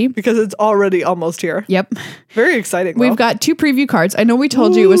already. Because it's already almost here. Yep. Very exciting. We've got 2 preview cards. I know we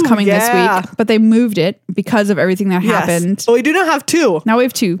told you it was coming this week, but they moved it because of everything that happened. But we do now have 2. Now we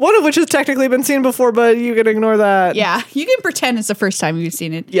have 2. One of which has technically been seen before, but you can ignore that. Yeah. You can pretend it's the first time you've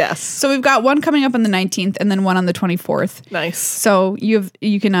seen it. Yes. So we've got one coming up on the 19th and then one on the 24th. Nice. So you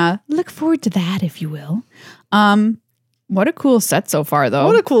can look forward to that, if you will. What a cool set so far, though.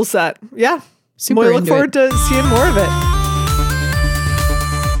 What a cool set. Yeah. Super We look forward to seeing more of it.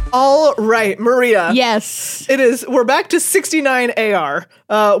 All right, Maria. Yes. It is. We're back to 69 AR,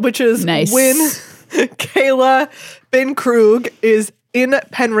 which is nice. When Kayla Ben Krug is in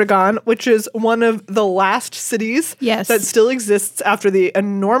Penregon, which is one of the last cities that still exists after the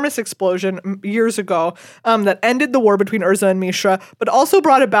enormous explosion years ago that ended the war between Urza and Mishra, but also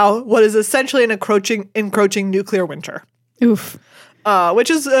brought about what is essentially an encroaching nuclear winter. Oof. Which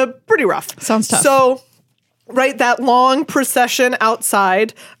is pretty rough. Sounds tough. So, right, that long procession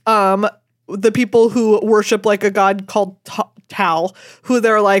outside, the people who worship like a god called Tal, who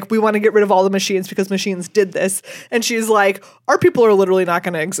they're like, we want to get rid of all the machines because machines did this. And she's like, our people are literally not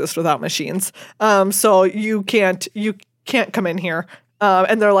going to exist without machines. So you can't come in here.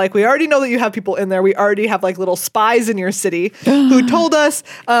 And they're like, we already know that you have people in there. We already have like little spies in your city who told us.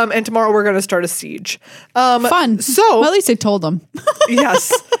 And tomorrow we're going to start a siege. Fun. So well, at least they told them.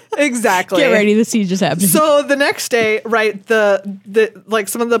 Yes, exactly. Get ready. The siege is happening. So the next day, right, the like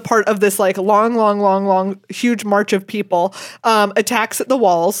some of the part of this like long, huge march of people attacks at the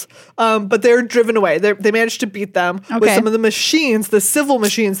walls. But they're driven away. They managed to beat them with some of the machines, the civil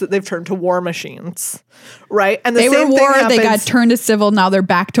machines that they've turned to war machines. Right. And they were war, they got turned to civil, now they're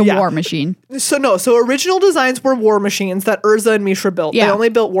back to war machine. So original designs were war machines that Urza and Mishra built. They only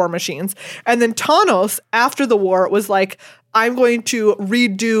built war machines. And then Tanos, after the war, was like, I'm going to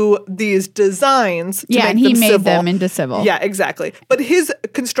redo these designs to make and he them made civil. them into civil. Yeah, exactly. But his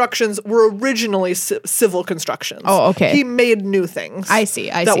constructions were originally civil constructions. Oh, okay. He made new things. I see.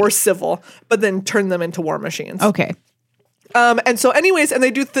 That were civil, but then turned them into war machines. Okay. And so anyways, and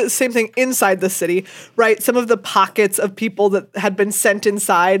they do the same thing inside the city, right? Some of the pockets of people that had been sent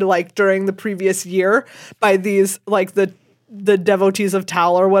inside, like during the previous year by these, like the devotees of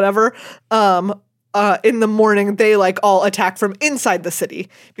Tal or whatever, in the morning, they like all attack from inside the city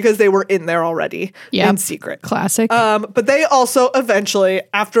because they were in there already in secret. Classic. But they also eventually,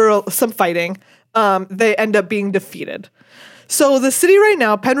 after some fighting, they end up being defeated. So the city right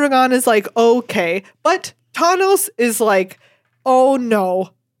now, Penregon is like, okay, but Tanos is like, oh no.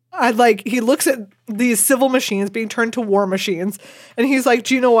 He looks at these civil machines being turned to war machines. And he's like,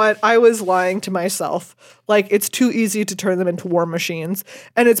 do you know what? I was lying to myself. Like, it's too easy to turn them into war machines.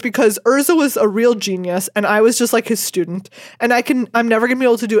 And it's because Urza was a real genius and I was just like his student. And I'm never going to be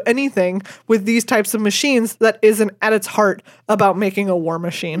able to do anything with these types of machines that isn't at its heart about making a war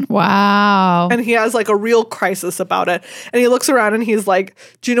machine. Wow. And he has like a real crisis about it. And he looks around and he's like,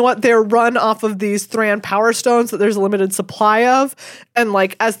 do you know what? They're run off of these Thran power stones that there's a limited supply of. And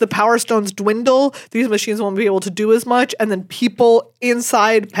like, as the power stones dwindle, these machines won't be able to do as much. And then people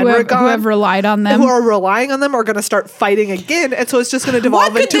inside Penregon who have relied on them, who are relying on them, are going to start fighting again. And so it's just going to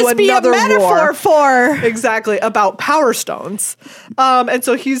devolve into another war for? Exactly, about power stones. And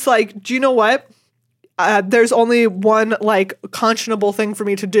so he's like, do you know what? There's only one like conscionable thing for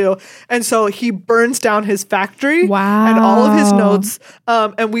me to do. And so he burns down his factory and all of his notes.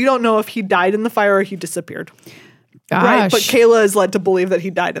 And we don't know if he died in the fire or he disappeared. Gosh. Right? But Kayla is led to believe that he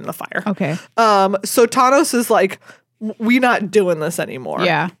died in the fire. Okay. So Tanos is like, we not doing this anymore.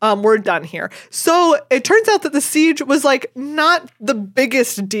 Yeah. We're done here. So it turns out that the siege was like not the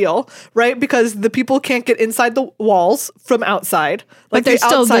biggest deal, right? Because the people can't get inside the walls from outside. Like the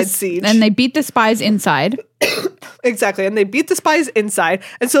outside siege. And they beat the spies inside. Exactly. And they beat the spies inside.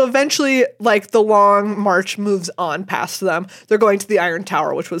 And so eventually, like, the long march moves on past them. They're going to the Iron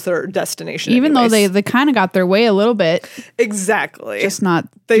Tower, which was their destination. Even though they kind of got their way a little bit. Exactly. Just not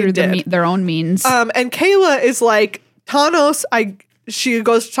through their own means. And Kayla is like, Tanos, she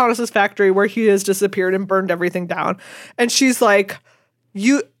goes to Tanos' factory where he has disappeared and burned everything down. And she's like,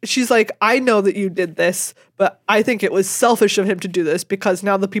 I know that you did this, but I think it was selfish of him to do this because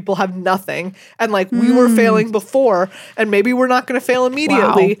now the people have nothing. And like, we were failing before, and maybe we're not going to fail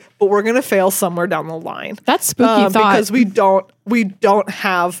immediately, but we're going to fail somewhere down the line. That's spooky thought. Because we don't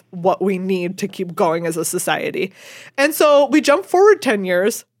have what we need to keep going as a society. And so we jump forward 10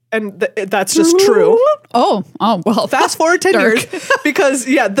 years. And that's just true. Oh, well. Fast forward 10 years. Because,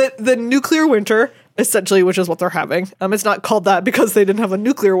 the nuclear winter, essentially, which is what they're having. It's not called that because they didn't have a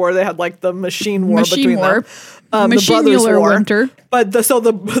nuclear war. They had, like, the machine war between them. The Brothers War. Winter. But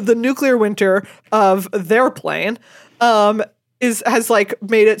the nuclear winter of their plane has like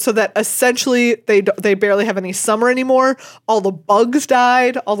made it so that essentially they barely have any summer anymore. All the bugs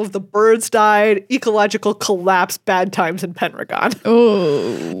died, all of the birds died, ecological collapse, bad times in Penregon.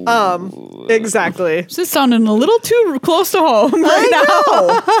 Oh, exactly. This is sounding a little too close to home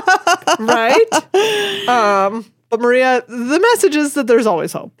right? But Maria, the message is that there's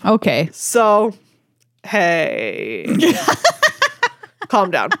always hope. Okay, so hey,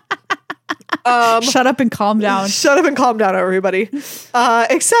 calm down. Shut up and calm down. Shut up and calm down, everybody.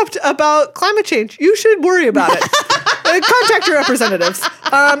 Except about climate change. You should worry about it. Contact your representatives.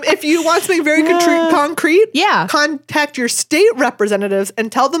 If you want something very concrete, contact your state representatives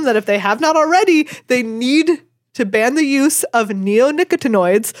and tell them that if they have not already, they need to ban the use of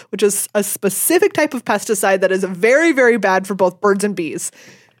neonicotinoids, which is a specific type of pesticide that is very, very bad for both birds and bees.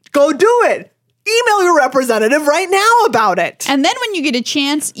 Go do it. Email your representative right now about it. And then when you get a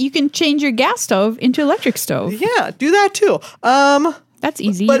chance, you can change your gas stove into electric stove. Yeah, do that too. That's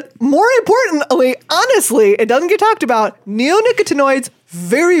easy. But more importantly, honestly, it doesn't get talked about. Neonicotinoids,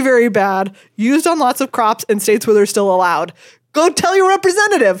 very, very bad. Used on lots of crops in states where they're still allowed. Go tell your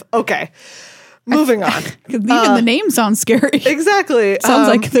representative. Okay. Moving on. Even the name sounds scary. Exactly. Sounds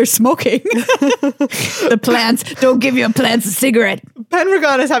like they're smoking. The plants. Don't give your plants a cigarette.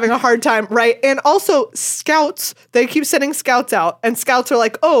 Penregon is having a hard time, right? And also scouts, they keep sending scouts out. And scouts are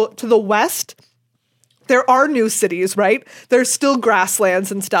like, oh, to the west, there are new cities, right? There's still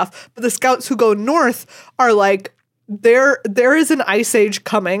grasslands and stuff. But the scouts who go north are like, there is an ice age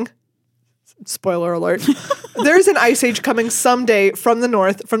coming. Spoiler alert. There's an ice age coming someday from the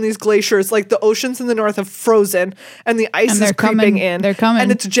north, from these glaciers. Like the oceans in the north have frozen and the ice is creeping in. They're coming.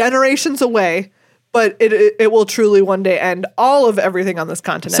 And it's generations away, but it will truly one day end all of everything on this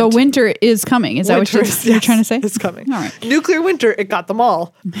continent. So winter is coming. Is that what you're trying to say? It's coming. All right. Nuclear winter, it got them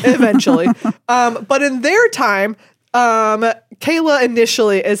all eventually. But in their time, Kayla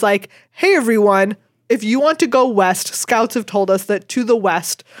initially is like, hey, everyone, if you want to go west, scouts have told us that to the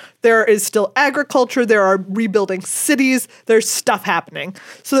west, there is still agriculture, there are rebuilding cities, there's stuff happening.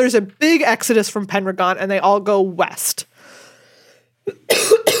 So there's a big exodus from Penregon, and they all go west.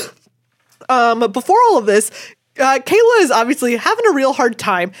 Before all of this, Kayla is obviously having a real hard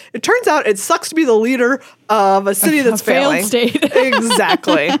time. It turns out it sucks to be the leader of a city that's failing. Failed state.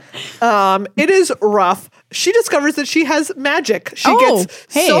 Exactly. It is rough. She discovers that she has magic. She gets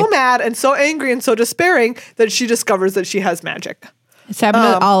so mad and so angry and so despairing that she discovers that she has magic. It's happened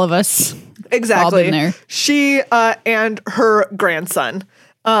to all of us. Exactly. All been there. She and her grandson.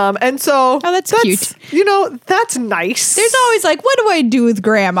 And so that's cute. You know, that's nice. There's always like, what do I do with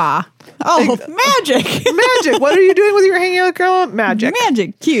grandma? Oh, magic. Magic. What are you doing with your hanging out with grandma? Magic.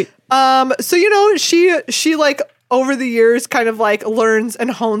 Magic. Cute. So, you know, she like over the years kind of like learns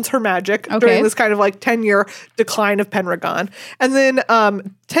and hones her magic during this kind of like 10-year decline of Penregon. And then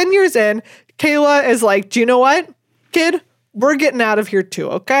 10 years in, Kayla is like, do you know what, kid? We're getting out of here too,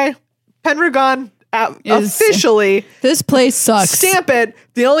 okay? Penregon officially. This place sucks. Stamp it.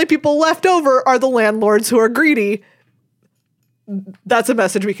 The only people left over are the landlords who are greedy. That's a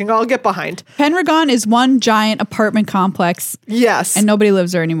message we can all get behind. Penregon is one giant apartment complex. Yes. And nobody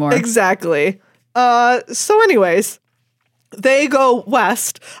lives there anymore. Exactly. So anyways, they go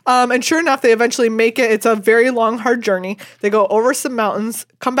west, and sure enough, they eventually make it. It's a very long, hard journey. They go over some mountains,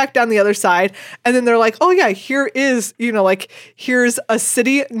 come back down the other side, and then they're like, oh yeah, here's a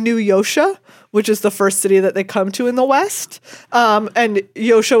city, New Yosha, which is the first city that they come to in the west. And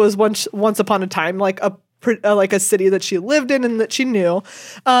Yosha was once upon a time like a city that she lived in and that she knew.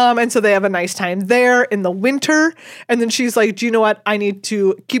 And so they have a nice time there in the winter. And then she's like, do you know what? I need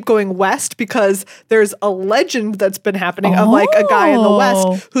to keep going west because there's a legend that's been happening of like a guy in the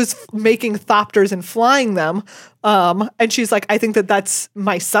west who's making thopters and flying them. And she's like, I think that's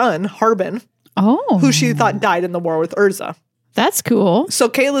my son, Harbin, who she thought died in the war with Urza. That's cool. So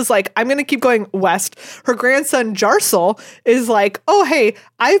Kayla's like, I'm going to keep going west. Her grandson, Jarsel, is like, oh, hey,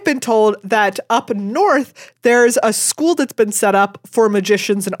 I've been told that up north, there's a school that's been set up for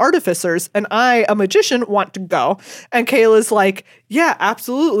magicians and artificers. And I, a magician, want to go. And Kayla's like, yeah,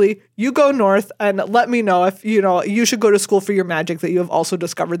 absolutely. You go north and let me know if, you know, you should go to school for your magic that you have also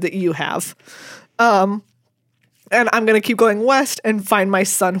discovered that you have. And I'm going to keep going west and find my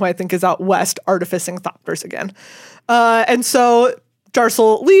son, who I think is out west, artificing thopters again. And so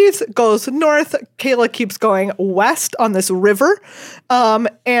Jarsel leaves, goes north. Kayla keeps going west on this river.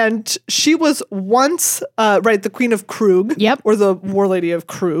 And she was once, the Queen of Krug. Yep. Or the War Lady of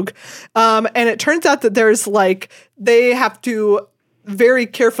Krug. And it turns out that there's they have to very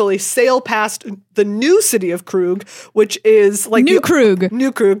carefully sail past the new city of Krug, which is like New Krug.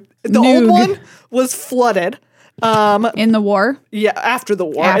 New Krug. The old one was flooded. In the war? Yeah, after the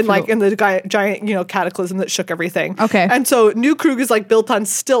war. In the giant, you know, cataclysm that shook everything. Okay. And so New Krug is like built on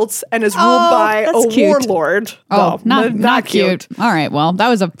stilts and is ruled by a warlord. Oh, not cute. All right, well, that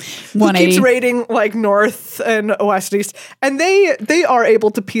was a 180. Who keeps raiding like north and west and east. And they are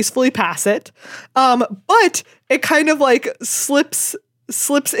able to peacefully pass it. But it kind of like slips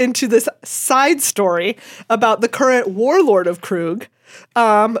into this side story about the current warlord of Krug,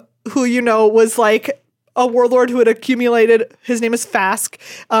 who, you know, was like a warlord who had accumulated, his name is Fask.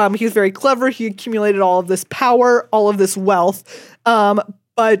 He's very clever. He accumulated all of this power, all of this wealth.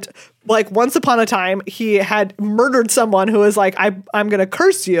 But like once upon a time, he had murdered someone who was like, I'm going to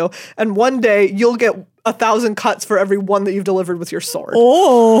curse you. And one day you'll get 1,000 cuts for every one that you've delivered with your sword.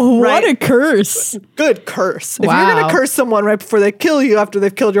 Oh, right? What a curse. Good curse. Wow. If you're going to curse someone right before they kill you after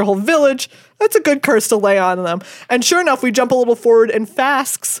they've killed your whole village, that's a good curse to lay on them. And sure enough, we jump a little forward in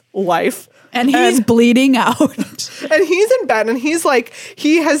Fask's life. And he's bleeding out. And he's in bed and he's like,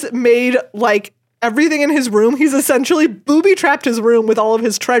 he has made like everything in his room. He's essentially booby-trapped his room with all of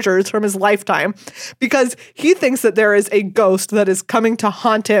his treasures from his lifetime because he thinks that there is a ghost that is coming to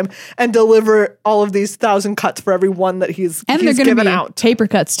haunt him and deliver all of these 1,000 cuts for every one that he's given out. Paper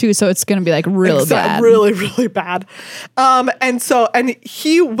cuts too, so it's going to be like real bad. Really, really bad. And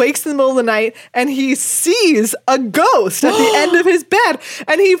he wakes in the middle of the night and he sees a ghost at the end of his bed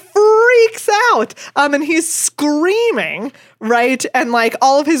and he freaks out. And he's screaming, right? And like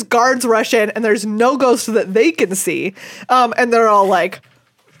all of his guards rush in and there's no ghost that they can see. And they're all like,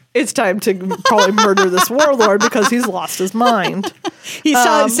 it's time to probably murder this warlord because he's lost his mind. He's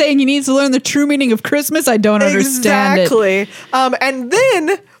saying he needs to learn the true meaning of Christmas. I don't understand it. Exactly. And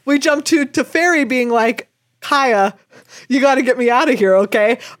then we jump to Teferi being like, Kaya, you got to get me out of here,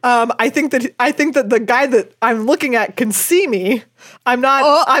 okay? I think that the guy that I'm looking at can see me. I'm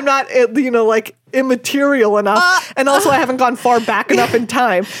not, you know, like immaterial enough, and also I haven't gone far back enough in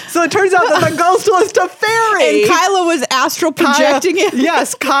time. So it turns out that the ghost was Teferi, and Kyla was astral projecting him.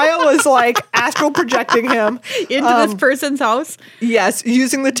 Yes, Kaya was like astral projecting him into this person's house. Yes,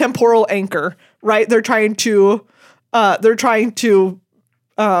 using the temporal anchor. Right, they're trying to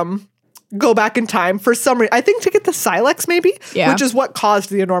go back in time for some reason. I think to get the Silex, maybe, which is what caused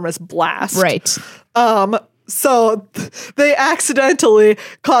the enormous blast. Right. So they accidentally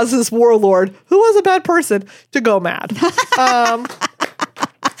caused this warlord, who was a bad person, to go mad.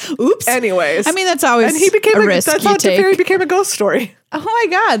 Oops. Anyways, I mean, that's always and he became a risk that's how Teferi became a ghost story. Oh my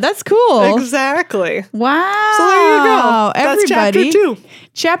God, that's cool. Exactly. Wow. So there you go. Everybody. That's chapter 2.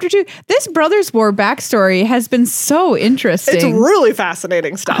 Chapter 2. This Brothers War backstory has been so interesting. It's really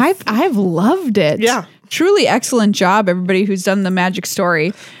fascinating stuff. I've loved it. Yeah. Truly excellent job, everybody who's done the magic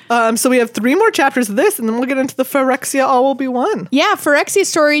story. So we have 3 more chapters of this, and then we'll get into the Phyrexia All Will Be One. Yeah, Phyrexia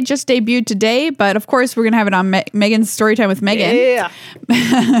story just debuted today, but of course we're going to have it on Megan's Storytime with Megan. Yeah.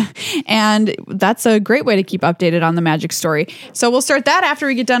 And that's a great way to keep updated on the magic story. So we'll start that after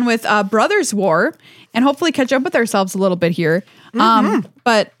we get done with Brothers War and hopefully catch up with ourselves a little bit here.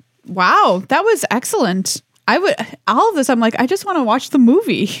 But wow, that was excellent. All of this, I'm like, I just want to watch the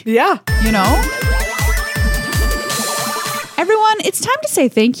movie. Yeah. You know? Everyone, it's time to say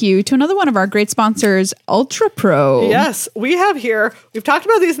thank you to another one of our great sponsors, Ultra Pro. Yes, we have here. We've talked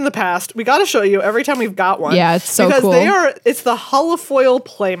about these in the past. We got to show you every time we've got one. Yeah, it's so cool. Because it's the holofoil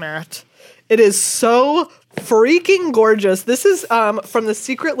playmat. It is so freaking gorgeous. This is from the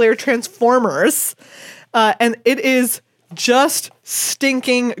Secret Lair Transformers, and it is just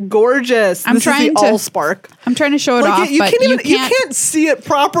stinking gorgeous. This is the Allspark. I'm trying to show it off, you can't see it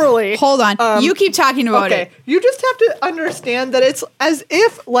properly. Hold on. You keep talking about it. You just have to understand that it's as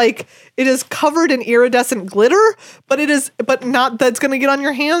if like it is covered in iridescent glitter, but not that's going to get on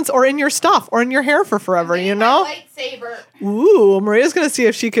your hands or in your stuff or in your hair for forever, you know? Lightsaber. Ooh, Maria's going to see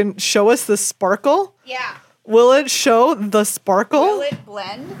if she can show us the sparkle. Yeah. Will it show the sparkle? Will it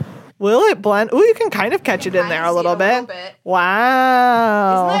blend? Will it blend? Ooh, you can kind of catch it in there a little bit.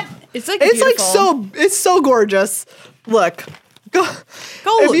 Wow. It's so gorgeous. Look. Go.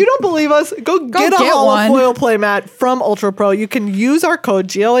 If you don't believe us, go get a holofoil playmat from Ultra Pro. You can use our code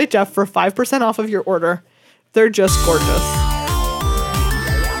GLHF for 5% off of your order. They're just gorgeous.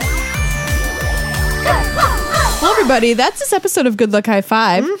 Well, everybody, that's this episode of Good Luck High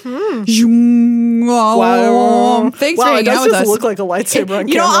Five. Wow. Thanks for hanging out with us. It does look like a lightsaber on camera.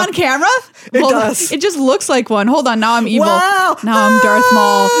 You know, on camera? It does. It just looks like one. Hold on. Now I'm evil. Wow. Now I'm Darth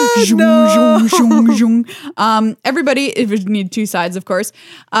Maul. No. Everybody, if you need 2 sides, of course.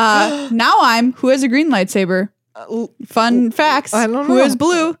 Now I'm who has a green lightsaber. Fun facts. I don't know. Who is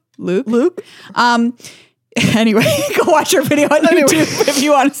blue? Luke. Anyway, go watch our video on YouTube if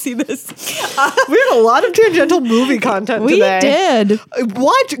you want to see this. We had a lot of tangential movie content today. We did.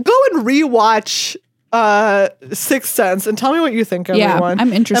 Go and rewatch Sixth Sense and tell me what you think, everyone. Yeah,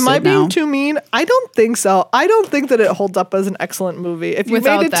 I'm interested. Am I being too mean? I don't think so. I don't think that it holds up as an excellent movie. If you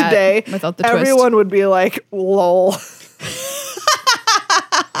made it today, everyone would be like, lol.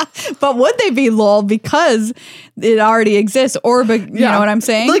 But would they be lol because it already exists, or you know what I'm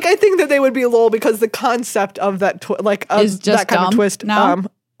saying? Like, I think that they would be lol because the concept of that that kind of twist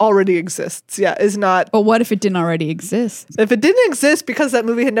already exists. Yeah, is not. But what if it didn't already exist? If it didn't exist because that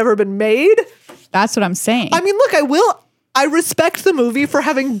movie had never been made, that's what I'm saying. I mean, look, I respect the movie for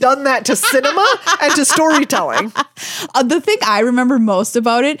having done that to cinema and to storytelling. The thing I remember most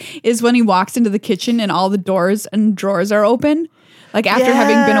about it is when he walks into the kitchen and all the doors and drawers are open. Like after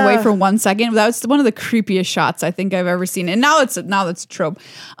having been away for 1 second, that was one of the creepiest shots I think I've ever seen. And now it's a trope.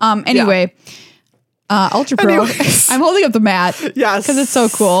 Anyway, Ultra Pro. I'm holding up the mat. Yes, because it's so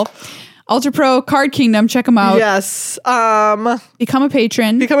cool. Ultra Pro, Card Kingdom, check them out. Yes. Become a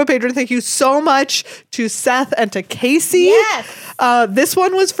patron. Thank you so much to Seth and to Casey. Yes. This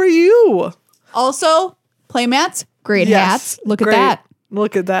one was for you. Also, playmats, great hats. Look at that.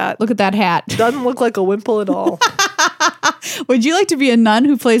 Look at that. Look at that hat. Doesn't look like a wimple at all. Would you like to be a nun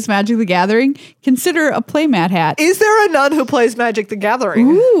who plays Magic the Gathering? Consider a playmat hat. Is there a nun who plays Magic the Gathering?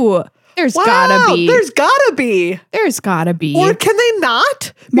 Ooh. There's gotta be. There's gotta be. There's gotta be. Or can they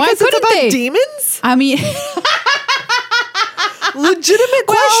not? Because why couldn't it's about they? Demons? I mean, legitimate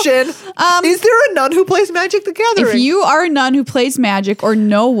question. Is there a nun who plays Magic the Gathering? If you are a nun who plays Magic or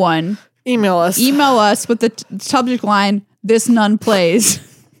know one, email us. Email us with the subject line, "This nun plays,"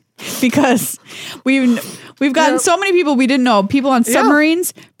 because we've gotten so many people we didn't know. People on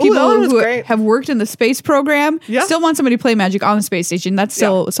submarines, people who have worked in the space program, still want somebody to play Magic on the space station. That's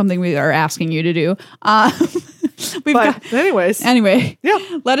still something we are asking you to do. Anyway,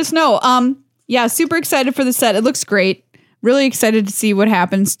 let us know. Super excited for the set. It looks great. Really excited to see what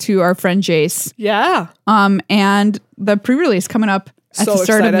happens to our friend Jace. Yeah. And the pre-release coming up at the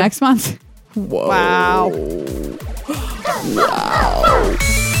start of next month. Whoa. Wow.